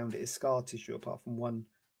way around it is scar tissue apart from one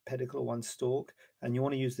pedicle or one stalk. And you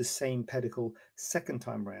want to use the same pedicle second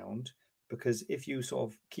time round, because if you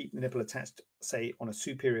sort of keep the nipple attached, say, on a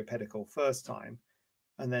superior pedicle first time,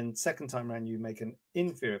 and then second time round you make an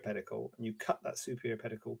inferior pedicle and you cut that superior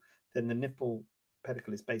pedicle, then the nipple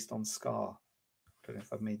pedicle is based on scar. I don't know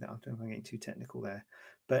if I've made that. I don't know if I'm getting too technical there,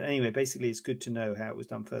 but anyway, basically, it's good to know how it was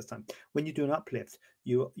done first time. When you do an uplift,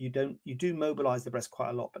 you do mobilize the breast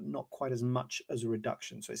quite a lot, but not quite as much as a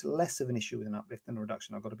reduction. So it's less of an issue with an uplift than a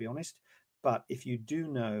reduction. I've got to be honest. But if you do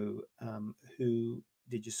know who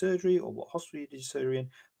did your surgery or what hospital you did your surgery in,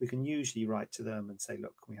 we can usually write to them and say,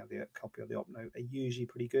 look, can we have the copy of the op note? They're usually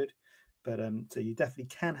pretty good, but so you definitely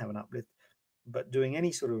can have an uplift. But doing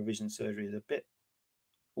any sort of revision surgery is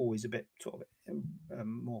always a bit sort of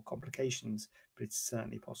more complications, but it's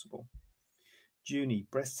certainly possible. Junie,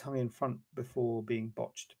 breasts hung in front before being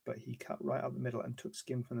botched, but he cut right up the middle and took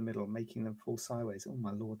skin from the middle, making them fall sideways. Oh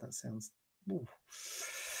my lord, that sounds... Ooh.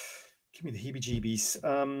 Give me the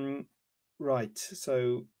heebie-jeebies. Right,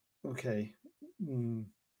 so, okay.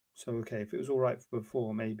 So, okay, if it was all right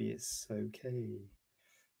before, maybe it's okay.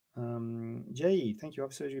 Jade, thank you. I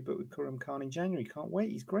have surgery booked with Khurram Khan in January. Can't wait.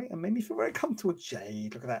 He's great and made me feel very comfortable.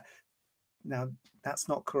 Jade, look at that. Now, that's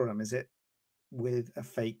not Khurram, is it? With a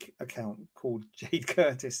fake account called Jade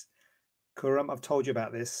Curtis. Khurram, I've told you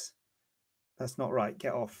about this. That's not right.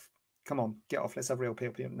 Get off. Come on, get off. Let's have real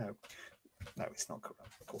people. No, it's not Khurram.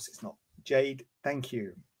 Of course, it's not. Jade, thank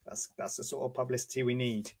you. That's the sort of publicity we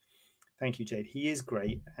need. Thank you, Jade. He is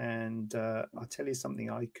great. And I'll tell you something.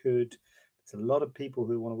 There's a lot of people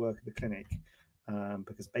who want to work at the clinic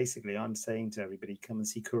because basically I'm saying to everybody, come and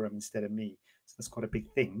see Khurram instead of me. So that's quite a big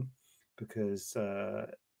thing, because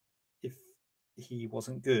if he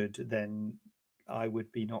wasn't good, then I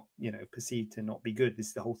would be not, perceived to not be good. This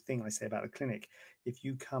is the whole thing I say about the clinic. If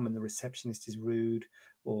you come and the receptionist is rude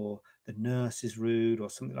or the nurse is rude or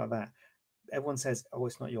something like that, everyone says, oh,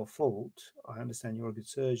 it's not your fault. I understand you're a good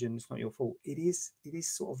surgeon. It's not your fault. It is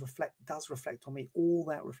sort of does reflect on me. All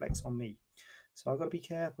that reflects on me. So I've got to be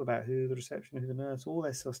careful about who the reception, who the nurse, all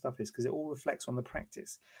that sort of stuff is, because it all reflects on the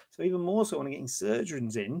practice. So even more so when I'm getting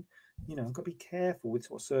surgeons in, I've got to be careful with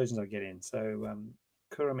what surgeons I get in. So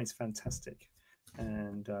Khurram is fantastic.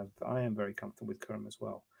 And I am very comfortable with Khurram as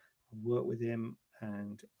well. I've worked with him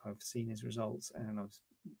and I've seen his results, and I've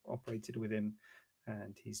operated with him,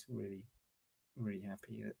 and he's really, really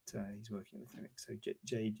happy that he's working in the clinic. So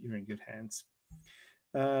Jade, you're in good hands.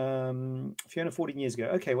 Fiona, 14 years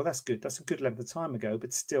ago. Okay, well, that's good. That's a good length of time ago,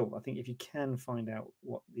 but still, I think if you can find out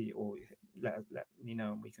or let me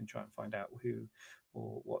know, and we can try and find out who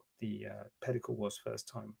or what the pedicle was first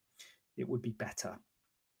time, it would be better.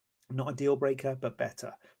 Not a deal breaker, but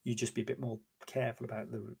better. You just be a bit more careful about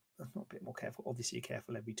not a bit more careful. Obviously, you're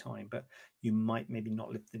careful every time, but you might maybe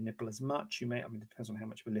not lift the nipple as much. You may, I mean, it depends on how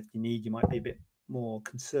much of a lift you need. You might be a bit more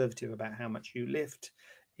conservative about how much you lift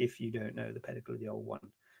if you don't know the pedicle of the old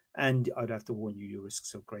one. And I'd have to warn you, your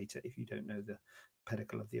risks are greater if you don't know the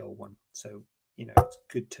pedicle of the old one. So, you know, it's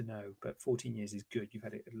good to know, but 14 years is good. You've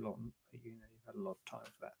had it a long, you know, you've had a lot of time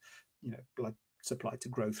for that, you know, blood supply to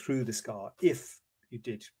grow through the scar if you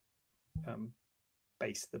did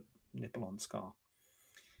base the nipple on scar.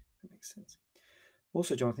 That makes sense.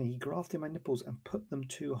 Also, Jonathan, he grafted my nipples and put them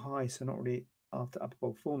too high, so not really after upper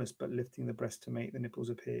bulb fullness, but lifting the breast to make the nipples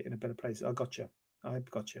appear in a better place. I gotcha. I've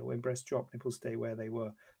gotcha. When breasts drop, nipples stay where they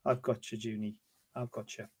were. I've gotcha, Junie. I've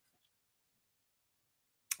gotcha.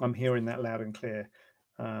 I'm hearing that loud and clear.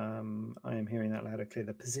 I am hearing that loud and clear.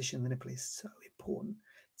 The position of the nipple is so important.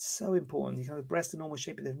 It's so important. You have the breast in normal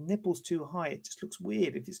shape, but if the nipple's too high, it just looks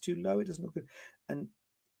weird. If it's too low, it doesn't look good. And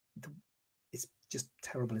it's just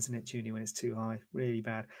terrible, isn't it, Junie, when it's too high? Really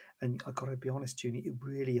bad. And I've got to be honest, Junie, it's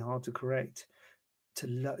really hard to correct.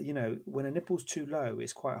 You know, when a nipple's too low,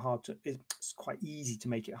 it's quite hard to. It's quite easy to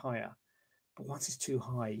make it higher, but once it's too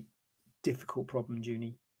high, difficult problem,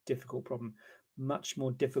 Junie. Difficult problem. Much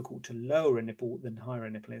more difficult to lower a nipple than higher a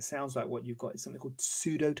nipple. It sounds like what you've got is something called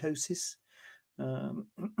pseudotosis. I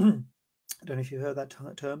don't know if you've heard that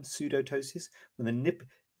term, pseudotosis. When the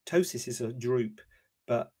ptosis is a droop,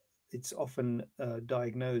 but it's often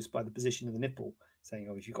diagnosed by the position of the nipple, saying,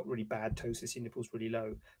 oh, if you've got really bad ptosis, your nipple's really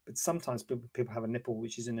low. But sometimes people have a nipple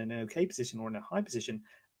which is in an okay position or in a high position,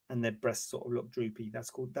 and their breasts sort of look droopy.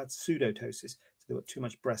 That's pseudotosis. So they've got too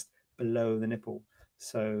much breast below the nipple.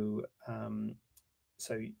 So,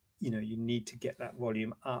 you know, you need to get that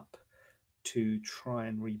volume up to try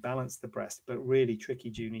and rebalance the breast, but really tricky,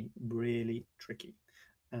 Junie, really tricky.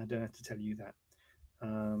 I don't have to tell you that.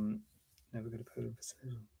 Never go to Poland for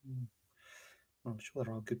sale. I'm sure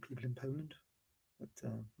there are good people in Poland, but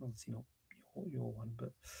obviously not your one,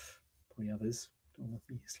 but probably others. Don't want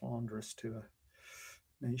to be slanderous to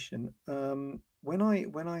a nation. When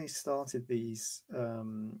I started these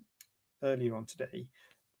earlier on today,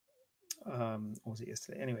 or was it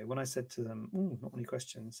yesterday? Anyway, when I said to them, "Oh, not many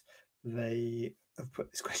questions," they have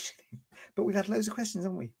put this question in. But we've had loads of questions,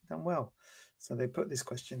 haven't we? Done well. So they put this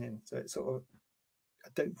question in. So it's sort of, I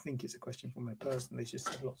don't think it's a question from me personally. It's just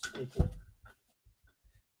that lots of people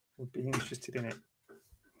would be interested in it.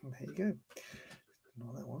 And there you go.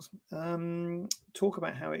 No, that was. Talk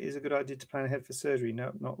about how it is a good idea to plan ahead for surgery,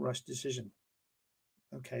 not rush decision.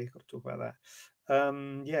 Okay, got to talk about that.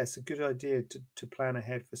 Yeah, it's a good idea to plan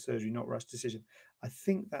ahead for surgery, not rush decision. I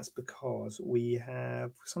think that's because we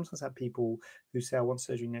have sometimes have people who say, I want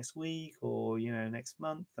surgery next week or, you know, next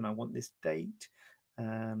month, and I want this date.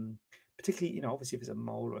 Particularly, you know, obviously if it's a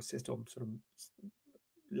mole or a cyst or sort of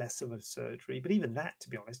less of a surgery, but even that, to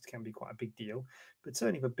be honest, can be quite a big deal. But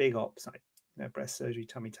certainly for big ops, like, you know, breast surgery,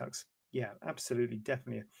 tummy tucks, yeah, absolutely,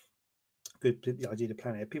 definitely a good idea to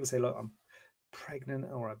plan it. People say, look, I'm pregnant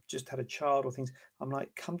or I've just had a child or things. I'm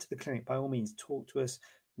like, come to the clinic, by all means, talk to us.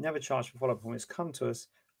 Never charge for follow-up appointments. Come to us,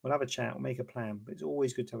 we'll have a chat, we'll make a plan. But it's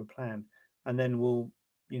always good to have a plan, and then we'll,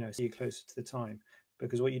 you know, see you closer to the time.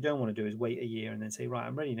 Because what you don't want to do is wait a year and then say, right,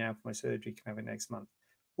 I'm ready now for my surgery, can I have it next month?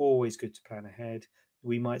 Always good to plan ahead.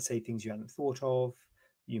 We might say things you hadn't thought of.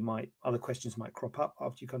 Other questions might crop up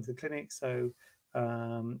after you come to the clinic. So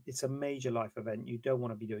it's a major life event. You don't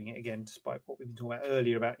want to be doing it again, despite what we've been talking about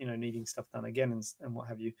earlier about, you know, needing stuff done again and what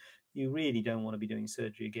have you. You really don't want to be doing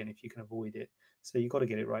surgery again if you can avoid it. So you've got to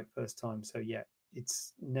get it right first time. So yeah,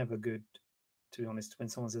 it's never good, to be honest, when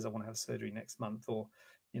someone says I want to have surgery next month or,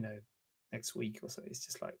 you know, next week or so. It's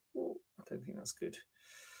just like, oh, I don't think that's good.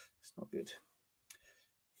 It's not good.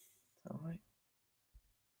 All right.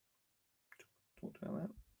 Talked about that.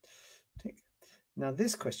 Tick. Now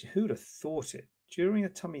this question, who'd have thought it? During a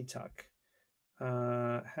tummy tuck,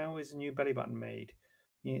 how is a new belly button made?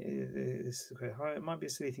 It might be a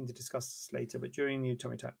silly thing to discuss later, but during a new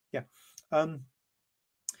tummy tuck, yeah.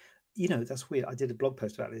 You know, that's weird. I did a blog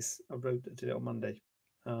post about this. I did it on Monday.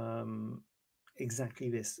 Exactly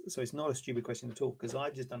this. So it's not a stupid question at all, because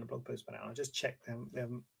I've just done a blog post about it. I just checked them. They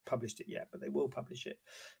haven't published it yet, but they will publish it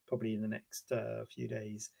probably in the next few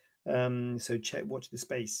days. So watch the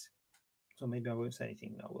space. So maybe I won't say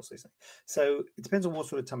anything. No, I will say something. So it depends on what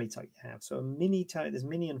sort of tummy tuck you have. So a mini tummy, there's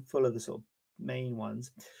mini and full of the sort of main ones.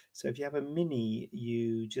 So if you have a mini,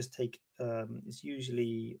 you just take, it's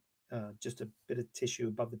usually just a bit of tissue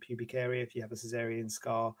above the pubic area. If you have a cesarean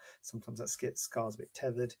scar, sometimes that scar's a bit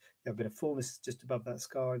tethered. You have a bit of fullness just above that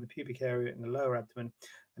scar in the pubic area in the lower abdomen.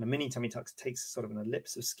 And a mini tummy tuck takes sort of an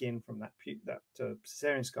ellipse of skin from that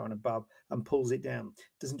cesarean scar and above and pulls it down.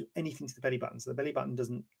 It doesn't do anything to the belly button. So the belly button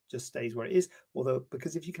doesn't just stays where it is. Although,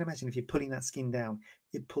 because if you can imagine, if you're pulling that skin down,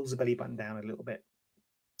 it pulls the belly button down a little bit.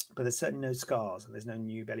 But there's certainly no scars and there's no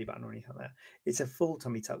new belly button or anything like that. It's a full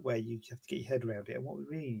tummy tuck where you have to get your head around it. And what we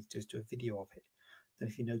really need to do is do a video of it. Then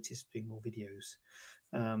if you notice doing more videos,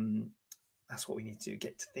 that's what we need to do,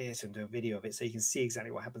 get to theatre and do a video of it so you can see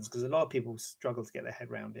exactly what happens, because a lot of people struggle to get their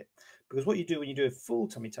head around it. Because what you do when you do a full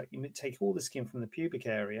tummy tuck, you take all the skin from the pubic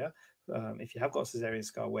area, if you have got a cesarean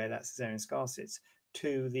scar, where that cesarean scar sits,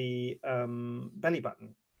 to the belly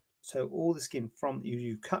button. So all the skin from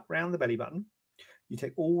you cut round the belly button. You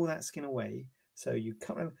take all that skin away, so you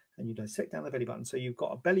cut around and you dissect down the belly button. So you've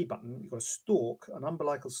got a belly button, you've got a stalk, an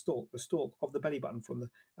umbilical stalk, the stalk of the belly button from the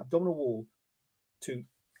abdominal wall to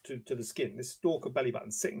the skin. This stalk of belly button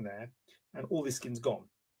sitting there, and all this skin's gone.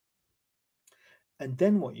 And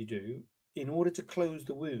then what you do, in order to close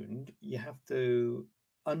the wound, you have to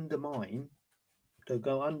undermine, to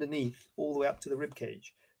go underneath all the way up to the rib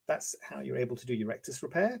cage. That's how you're able to do your rectus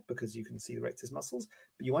repair, because you can see the rectus muscles,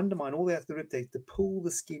 but you undermine all the way up to the rib cage to pull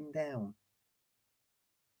the skin down.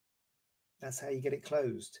 That's how you get it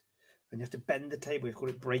closed. And you have to bend the table. We call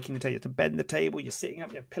it breaking the table. You have to bend the table. You're sitting up,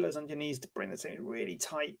 you have pillows on your knees to bring the table really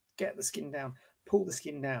tight, get the skin down, pull the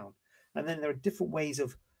skin down. And then there are different ways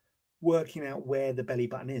of working out where the belly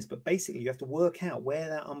button is. But basically, you have to work out where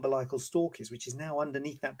that umbilical stalk is, which is now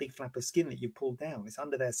underneath that big flap of skin that you pulled down. It's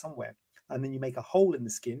under there somewhere. And then you make a hole in the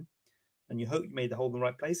skin, and you hope you made the hole in the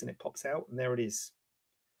right place, and it pops out, and there it is.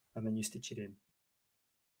 And then you stitch it in.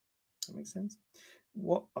 That makes sense?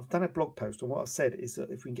 What I've done a blog post, or what I've said is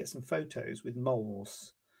that if we can get some photos with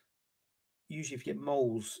moles, usually if you get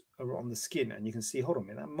moles on the skin and you can see, hold on a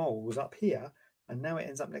minute, that mole was up here and now it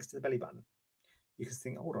ends up next to the belly button. You can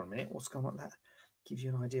think, hold on a minute, what's going on? That gives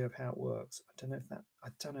you an idea of how it works. I don't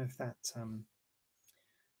know if that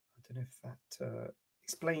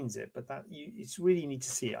explains it, but it's really need to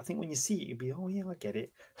see it. I think when you see it, you'll be, oh yeah, I get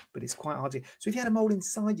it, but it's quite hard to. So if you had a mole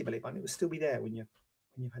inside your belly button, it would still be there when you've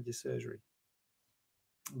had your surgery.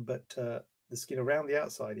 But the skin around the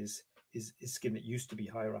outside is skin that used to be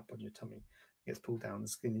higher up on your tummy. It gets pulled down. The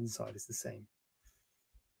skin inside is the same.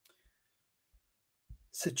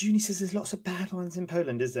 So Junie says there's lots of bad ones in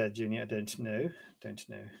Poland, is there, Junie? I don't know. But,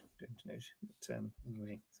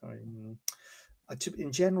 anyway, sorry.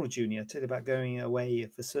 In general, Junie, I tell you about going away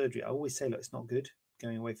for surgery. I always say, look, it's not good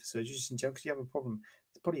going away for surgery, just in general, because you have a problem.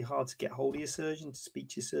 It's probably hard to get hold of your surgeon, to speak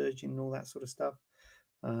to your surgeon, and all that sort of stuff.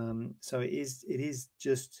 So it is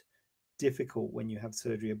just difficult when you have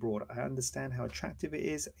surgery abroad. I understand how attractive it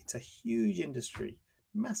is. It's a huge industry,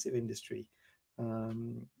 massive industry.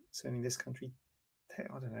 Certainly in this country,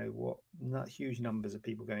 I don't know what, not huge numbers of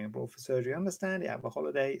people going abroad for surgery. I understand it. Have a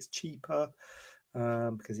holiday. It's cheaper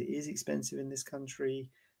because it is expensive in this country.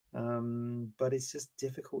 But it's just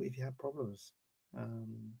difficult if you have problems.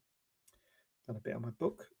 Done a bit on my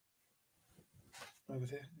book over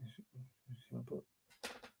there. My book.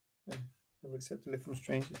 Never accept to live from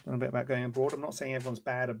strangers. Done a bit about going abroad. I'm not saying everyone's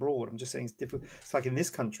bad abroad. I'm just saying it's difficult. It's like in this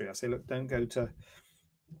country, I say, look, don't go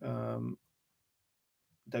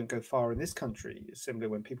far in this country. Similarly,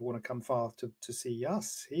 when people want to come far to see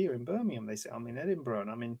us here in Birmingham, they say, I'm in Edinburgh and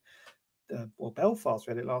I'm in Belfast.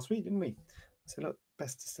 We had it last week, didn't we? I said, look,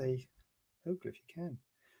 best to stay local if you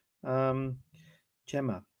can.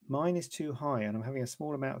 Gemma, mine is too high and I'm having a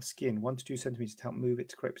small amount of skin, 1 to 2 centimeters, to help move it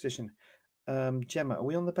to correct position. Gemma, are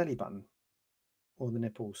we on the belly button or the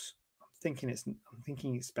nipples? I'm thinking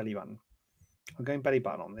it's belly button. I'm going belly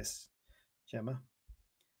button on this, Gemma.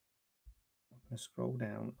 I'm going to scroll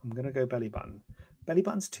down. I'm going to go belly button. Belly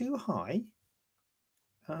button's too high.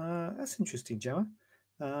 That's interesting, Gemma,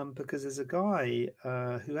 because there's a guy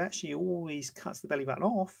who actually always cuts the belly button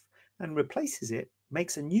off and replaces it,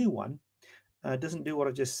 makes a new one. Doesn't do what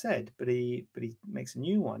I just said, but he makes a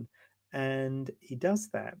new one, and he does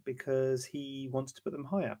that because he wants to put them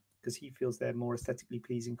higher, because he feels they're more aesthetically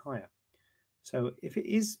pleasing higher. So if it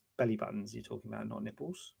is belly buttons you're talking about, not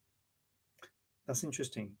nipples, that's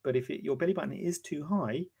interesting. But if your belly button is too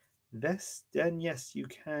high, then yes, you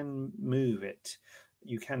can move it.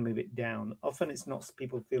 You can move it down. Often it's not.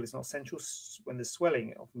 People feel it's not central. When there's swelling,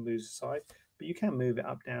 it often moves aside. But you can move it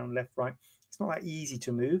up, down, left, right. It's not that easy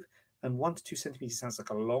to move. And 1 to 2 centimeters sounds like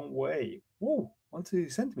a long way. Whoa, 1 to 2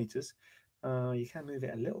 centimeters. You can move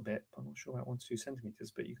it a little bit, but I'm not sure about 1 to 2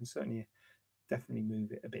 centimeters, but you can certainly definitely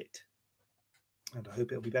move it a bit. And I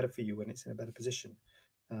hope it'll be better for you when it's in a better position.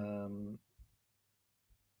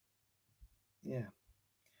 Yeah.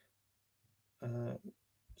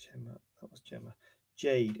 Gemma, that was Gemma.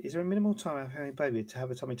 Jade, is there a minimal time after having a baby to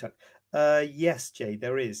have a tummy tuck? Yes, Jade,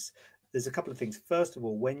 there is. There's a couple of things. First of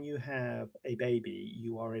all, when you have a baby,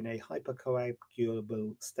 you are in a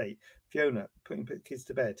hypercoagulable state. Fiona, putting kids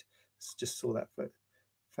to bed. Just saw that.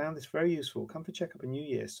 Found this very useful. Come for checkup in New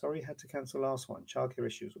Year. Sorry, had to cancel last one. Childcare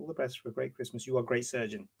issues. All the best for a great Christmas. You are a great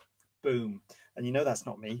surgeon. Boom. And you know that's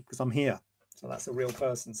not me because I'm here. So that's a real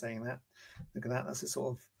person saying that. Look at that. That's the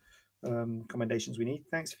sort of commendations we need.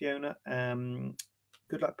 Thanks, Fiona.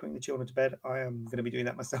 Good luck putting the children to bed. I am going to be doing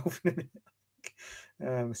that myself in a minute.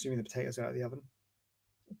 Assuming the potatoes are out of the oven.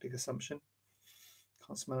 Big assumption.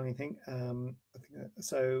 Can't smell anything. I think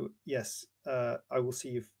so. Yes, I will see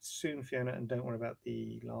you soon, Fiona, and don't worry about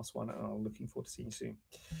the last one. I'm looking forward to seeing you soon.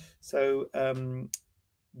 So,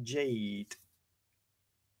 Jade,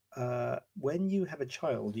 when you have a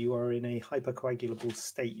child, you are in a hypercoagulable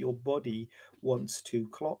state. Your body wants to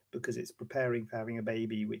clot because it's preparing for having a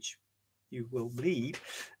baby, which you will bleed.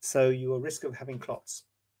 So you are at risk of having clots.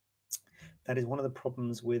 That is one of the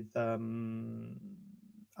problems with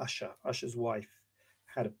Usher. Usher's wife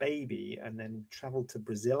had a baby and then traveled to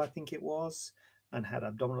Brazil, I think it was, and had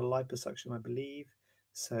abdominal liposuction, I believe.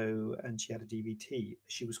 So, and she had a DVT.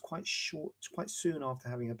 She was quite short, quite soon after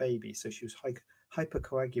having a baby. So she was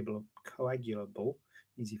hypercoagulable,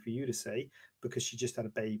 easy for you to say, because she just had a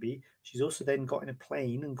baby. She's also then got in a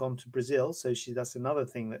plane and gone to Brazil. So that's another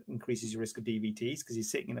thing that increases your risk of DVTs because you're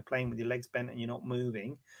sitting in a plane with your legs bent and you're not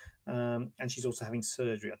moving. And she's also having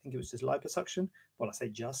surgery. I think it was just liposuction. Well, I say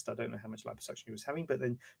just, I don't know how much liposuction she was having, but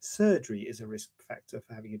then surgery is a risk factor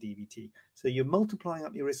for having a DVT. So you're multiplying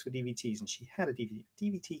up your risk for DVTs, and she had a DVT.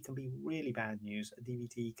 DVT can be really bad news. A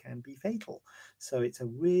DVT can be fatal. So it's a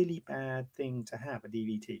really bad thing to have a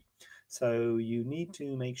DVT. So you need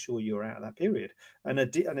to make sure you're out of that period. And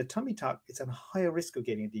a tummy tuck, it's a higher risk of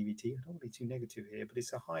getting a DVT. I don't want to be too negative here, but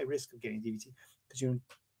it's a high risk of getting a DVT because you're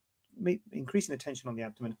increasing the tension on the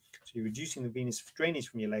abdomen, so you're reducing the venous drainage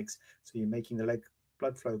from your legs, so you're making the leg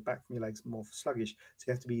blood flow back from your legs more sluggish. So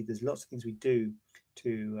you have to be, there's lots of things we do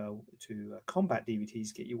to combat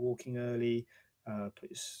DVTs. Get you walking early, put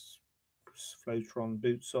your Flowtron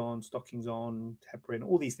boots on, stockings on, heparin,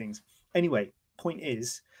 all these things. Anyway, point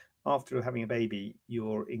is, after having a baby,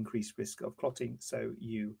 you're increased risk of clotting, so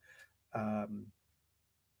you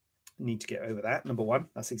need to get over that. Number one,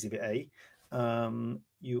 that's exhibit A.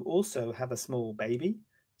 You also have a small baby,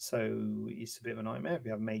 so it's a bit of a nightmare. If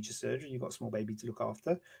you have major surgery, you've got a small baby to look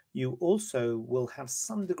after. You also will have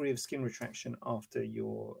some degree of skin retraction after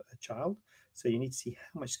your child, so you need to see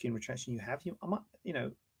how much skin retraction you have. It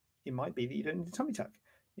might be that you don't need a tummy tuck.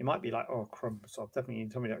 It might be like, oh, crumbs, so I've definitely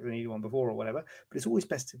needed a tummy tuck. I needed one before or whatever. But it's always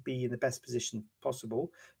best to be in the best position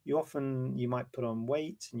possible. You might put on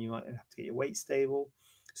weight, and you might have to get your weight stable.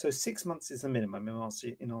 So 6 months is the minimum in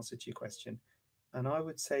answer to your question. And I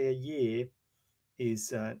would say a year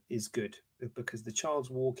is good because the child's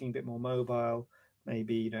walking a bit more mobile.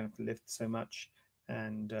 Maybe you don't have to lift so much,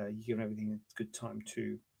 and you give everything a good time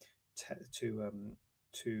to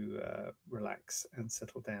relax and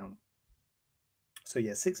settle down. So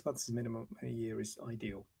yeah, 6 months is minimum. A year is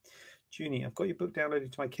ideal. Junie, I've got your book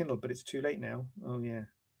downloaded to my Kindle, but it's too late now. Oh yeah,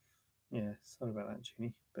 sorry about that,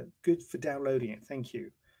 Junie. But good for downloading it. Thank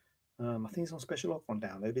you. I think it's on special offer on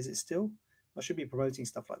download. Is it still? I should be promoting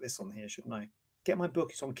stuff like this on here, shouldn't I? Get my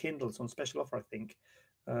book. It's on Kindle. It's on special offer, I think.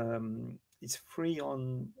 It's free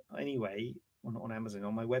on Amazon,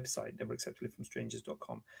 on my website,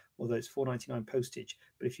 neveracceptaliftfromstrangers.com. Although it's $4.99 postage.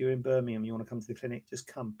 But if you're in Birmingham, you want to come to the clinic, just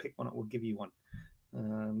come, pick one up. We'll give you one.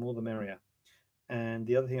 More the merrier. And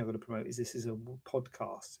the other thing I've got to promote is this is a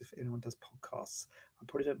podcast. If anyone does podcasts, I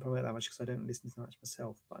probably don't promote that much because I don't listen to that much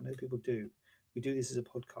myself, but I know people do. We do this as a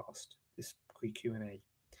podcast, this quick Q&A.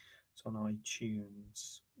 It's on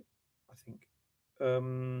iTunes, I think.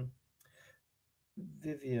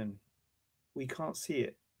 Vivian, we can't see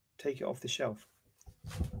it. Take it off the shelf.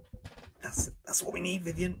 That's what we need,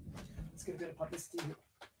 Vivian. Let's get a bit of publicity.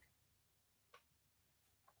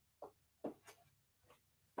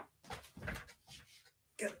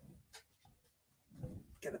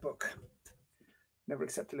 Get the book. Never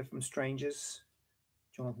Accept a Lift from Strangers.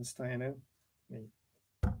 Jonathan Staiano. Me.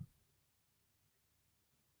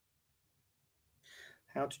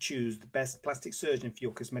 How to choose the best plastic surgeon for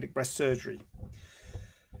your cosmetic breast surgery.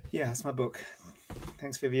 Yeah, that's my book.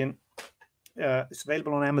 Thanks, Vivian. It's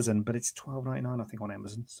available on Amazon, but it's $12.99, I think, on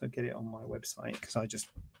Amazon. So get it on my website because let's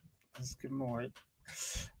give them away.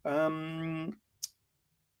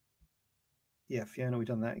 Yeah, Fiona, we've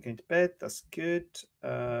done that. You're going to bed. That's good.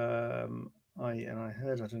 I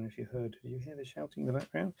heard, I don't know if you heard, did you hear the shouting in the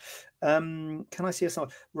background? Can I see a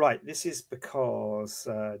sample? Right, this is because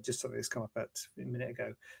just something that's come up a minute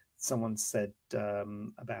ago. Someone said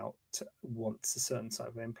about wants a certain type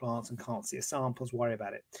of implants and can't see a samples, worry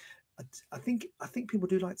about it. I think people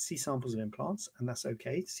do like to see samples of implants, and that's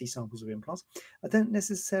okay to see samples of implants. I don't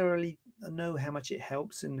necessarily know how much it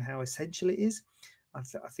helps and how essential it is. I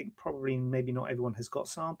think probably maybe not everyone has got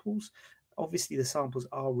samples. Obviously, the samples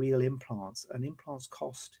are real implants, and implants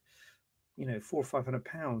cost, £400 or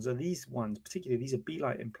 £500. And these ones, particularly these are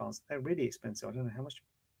Belite implants, they're really expensive. I don't know how much,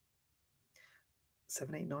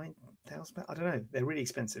 7, 8, 9,000. I don't know. They're really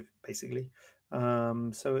expensive, basically.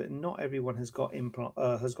 So not everyone has got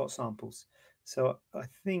samples. So I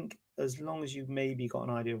think as long as you've maybe got an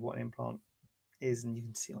idea of what an implant is, and you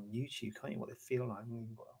can see on YouTube, can't you, what they feel like? I've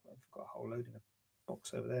got a whole load in a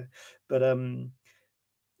box over there, but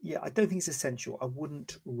yeah, I don't think it's essential. I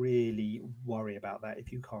wouldn't really worry about that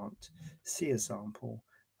if you can't see a sample.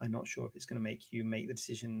 I'm not sure if it's going to make you make the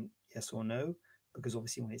decision yes or no, because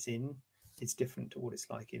obviously when it's in, it's different to what it's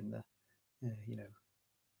like in the, you know,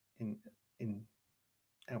 in in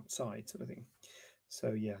outside sort of thing.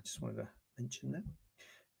 So yeah, I just wanted to mention that.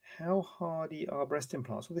 How hardy are breast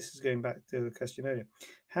implants? Well, this is going back to the question earlier.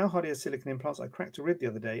 How hardy are silicone implants? I cracked a rib the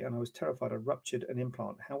other day and I was terrified I ruptured an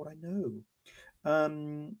implant. How would I know?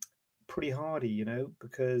 Um, Pretty hardy,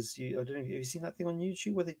 because I don't know. Have you seen that thing on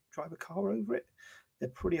YouTube where they drive a car over it? They're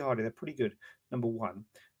pretty hardy. They're pretty good. Number one.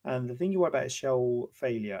 And the thing you worry about is shell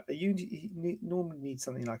failure. You normally need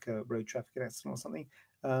something like a road traffic accident or something.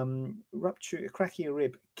 Cracking a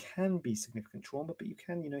rib can be significant trauma, but you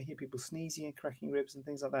can, hear people sneezing and cracking ribs and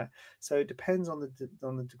things like that. So it depends on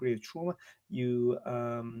the degree of trauma.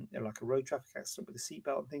 Like a road traffic accident with a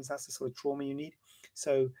seatbelt and things. That's the sort of trauma you need.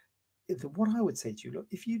 So what I would say to you, look,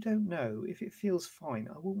 if you don't know, if it feels fine,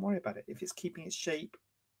 I wouldn't worry about it. If it's keeping its shape,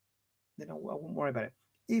 then I wouldn't worry about it.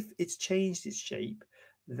 If it's changed its shape,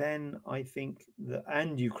 then I think that,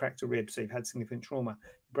 and you cracked a rib, so you've had significant trauma,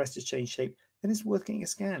 breast has changed shape, then it's worth getting a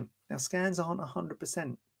scan. Now, scans aren't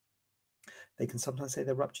 100%. They can sometimes say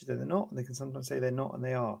they're ruptured and they're not, and they can sometimes say they're not and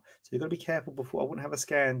they are. So you've got to be careful before. I wouldn't have a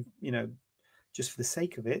scan, just for the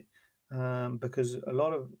sake of it, because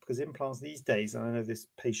implants these days, and I know this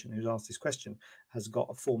patient who's asked this question has got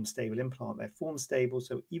a form stable implant. They're form stable,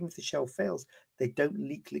 so even if the shell fails, they don't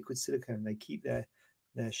leak liquid silicone. They keep their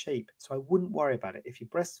shape. So I wouldn't worry about it. If your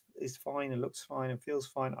breast is fine and looks fine and feels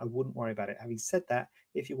fine, I wouldn't worry about it. Having said that,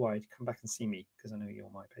 if you're worried, come back and see me because I know you're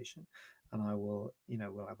my patient, and I will,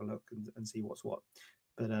 we'll have a look and see what's what.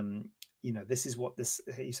 But this is what this.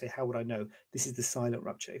 You say, how would I know? This is the silent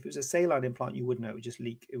rupture. If it was a saline implant, you would know. It would just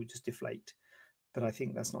leak. It would just deflate. But I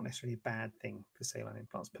think that's not necessarily a bad thing for saline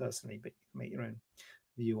implants personally. But you can make your own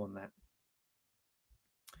view on that.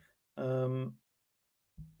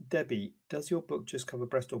 Debbie, does your book just cover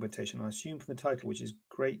breast augmentation? I assume from the title, which is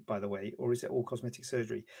great, by the way, or is it all cosmetic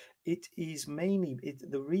surgery? It is mainly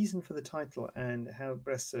the reason for the title and how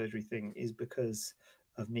breast surgery thing is because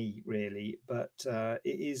of me, really. But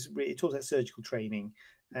it talks about surgical training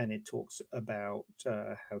and it talks about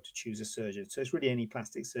how to choose a surgeon. So it's really any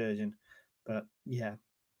plastic surgeon. But yeah,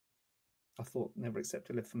 I thought Never Accept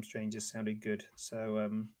a Lift from Strangers sounded good. So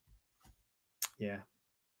yeah.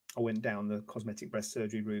 I went down the cosmetic breast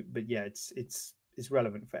surgery route, but yeah, it's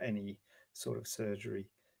relevant for any sort of surgery.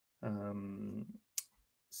 Yeah,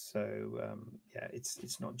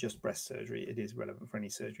 it's not just breast surgery. It is relevant for any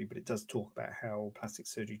surgery, but it does talk about how plastic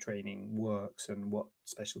surgery training works and what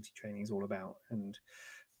specialty training is all about, and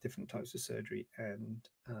different types of surgery, and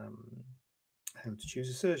how to choose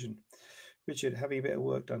a surgeon. Richard, having a bit of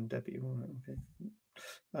work done, Debbie.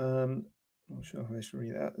 Okay. Not sure how I should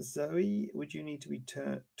read that. Zoe, would you need to be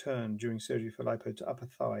turned during surgery for lipo to upper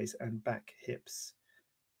thighs and back hips?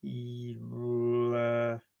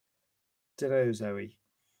 Don't know, Zoe.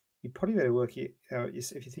 You probably better work it out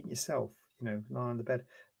if you think yourself, lie on the bed.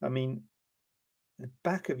 I mean, the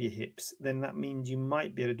back of your hips, then that means you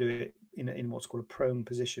might be able to do it in what's called a prone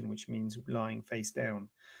position, which means lying face down.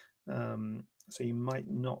 So you might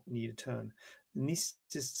not need a turn.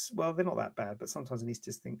 Anaesthetists, well, they're not that bad, but sometimes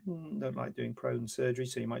anaesthetists think, don't like doing prone surgery,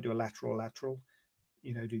 so you might do a lateral,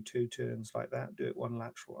 do 2 turns like that, do it one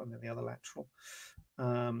lateral and then the other lateral,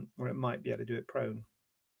 or it might be able to do it prone.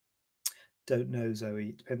 Don't know, Zoe.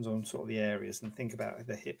 It depends on sort of the areas, and think about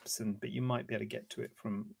the hips, but you might be able to get to it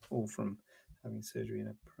from having surgery in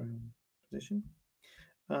a prone position.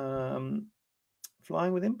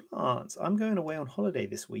 Flying with implants. I'm going away on holiday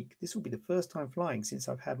this week. This will be the first time flying since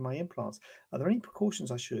I've had my implants. Are there any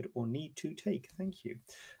precautions I should or need to take? Thank you.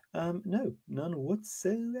 No, none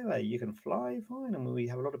whatsoever. You can fly fine. I mean, we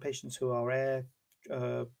have a lot of patients who are air,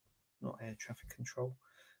 not air traffic control,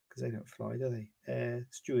 because they don't fly, do they? Air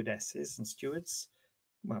stewardesses and stewards.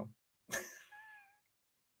 Well,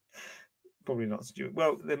 probably not steward.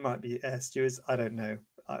 Well, there might be air stewards. I don't know.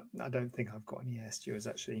 I don't think I've got any air stewards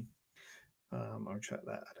actually. I'll retract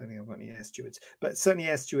that. I don't think I've got any air stewards, but certainly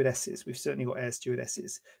air stewardesses. We've certainly got air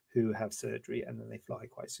stewardesses who have surgery and then they fly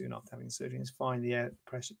quite soon after having surgery. It's fine. The air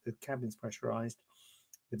pressure, the cabin's pressurized.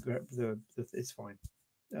 It's fine.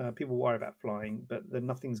 People worry about flying, but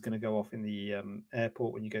nothing's going to go off in the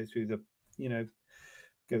airport when you go through the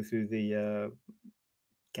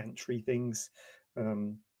gantry things.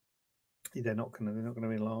 They're not going to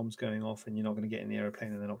be alarms going off, and you're not going to get in the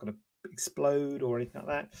airplane, and they're not going to explode or anything like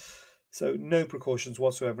that. So no precautions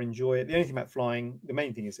whatsoever. Enjoy it. The only thing about flying, the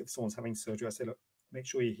main thing is if someone's having surgery, I say, look, make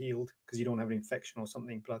sure you're healed because you don't have an infection or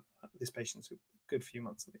something. But this patient's a good few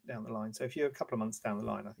months down the line. So if you're a couple of months down the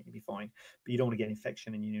line, I think you'll be fine. But you don't want to get an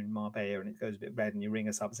infection and you're in Marbella and it goes a bit red and you ring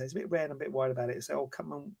us up and say, it's a bit red, I'm a bit worried about it. So, oh,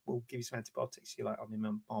 come on, we'll give you some antibiotics. You're like, I'm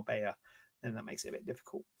in Marbella. Then that makes it a bit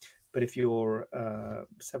difficult. But if you're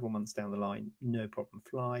several months down the line, no problem.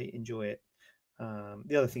 Fly, enjoy it.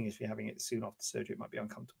 The other thing is, if you're having it soon after surgery, it might be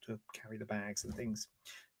uncomfortable to carry the bags and things.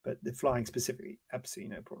 But the flying specifically,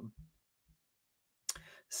 absolutely no problem.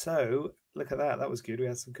 So look at that. That was good. We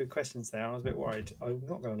had some good questions there. I was a bit worried. I'm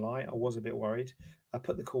not going to lie. I was a bit worried. I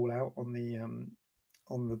put the call out on the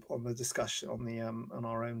discussion on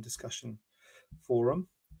our own discussion forum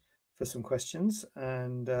for some questions,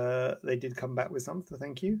 and they did come back with some. So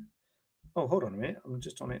thank you. Oh, hold on a minute. I'm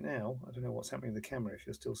just on it now. I don't know what's happening with the camera if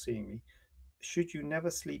you're still seeing me. Should you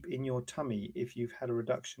never sleep in your tummy if you've had a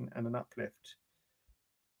reduction and an uplift?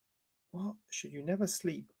 What? Should you never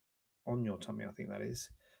sleep on your tummy? I think that is.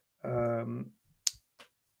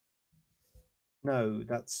 No,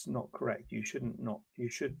 that's not correct. You shouldn't not. You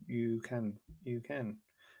should. You can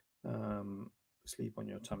sleep on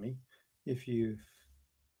your tummy if you've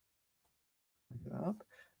look that up.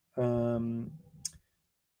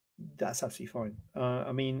 That's absolutely fine.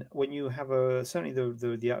 I mean, when you have certainly the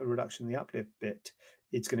reduction, the uplift bit,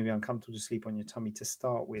 it's going to be uncomfortable to sleep on your tummy to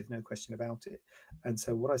start with, no question about it. And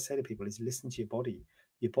so what I say to people is listen to your body.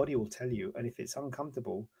 Your body will tell you, and if it's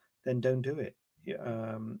uncomfortable, then don't do it.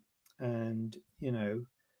 And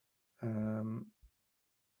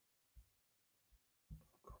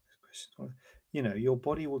your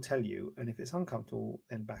body will tell you, and if it's uncomfortable,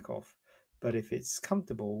 then back off. But if it's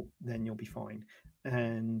comfortable, then you'll be fine.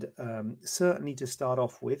 And certainly to start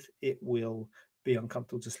off with, it will be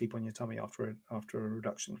uncomfortable to sleep on your tummy after a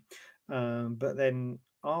reduction. But then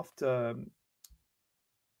after,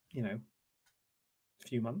 a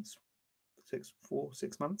few months, 6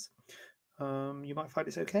 months, you might find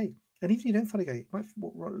it's okay. And even if you don't find it okay, you might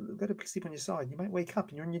go to sleep on your side. You might wake up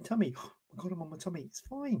and you're on your tummy. Oh my God, I'm on my tummy. It's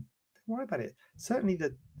fine. Don't worry about it. Certainly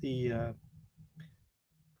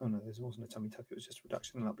oh no, there wasn't a tummy tuck. It was just a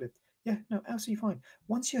reduction and uplift. Yeah, no, absolutely fine.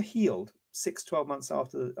 Once you're healed, 12 months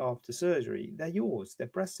after surgery, they're yours. Their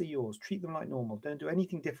breasts are yours. Treat them like normal. Don't do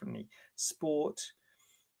anything differently. Sport,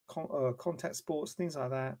 contact sports, things like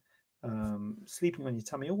that. Sleeping on your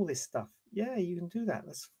tummy, all this stuff. Yeah, you can do that.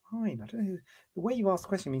 That's fine. I don't know. The way you asked the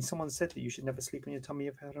question means someone said that you should never sleep on your tummy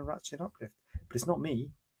if you had a reduction uplift, but it's not me.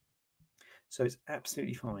 So it's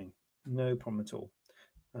absolutely fine. No problem at all.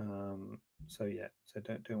 So yeah, so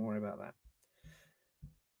don't worry about that.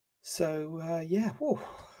 So yeah, whew,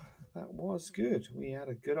 that was good. We had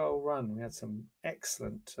a good old run. We had some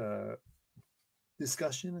excellent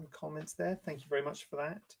discussion and comments there. Thank you very much for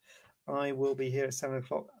that. I will be here at 7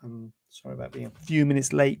 o'clock. I'm sorry about being a few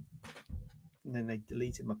minutes late. And then they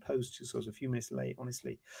deleted my post, so I was a few minutes late.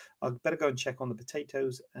 Honestly, I'd better go and check on the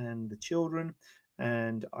potatoes and the children,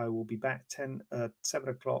 and I will be back 7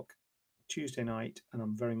 o'clock Tuesday night, and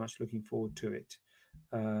I'm very much looking forward to it.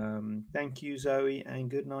 Thank you, Zoe,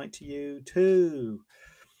 and good night to you too.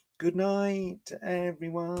 Good night,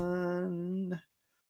 everyone.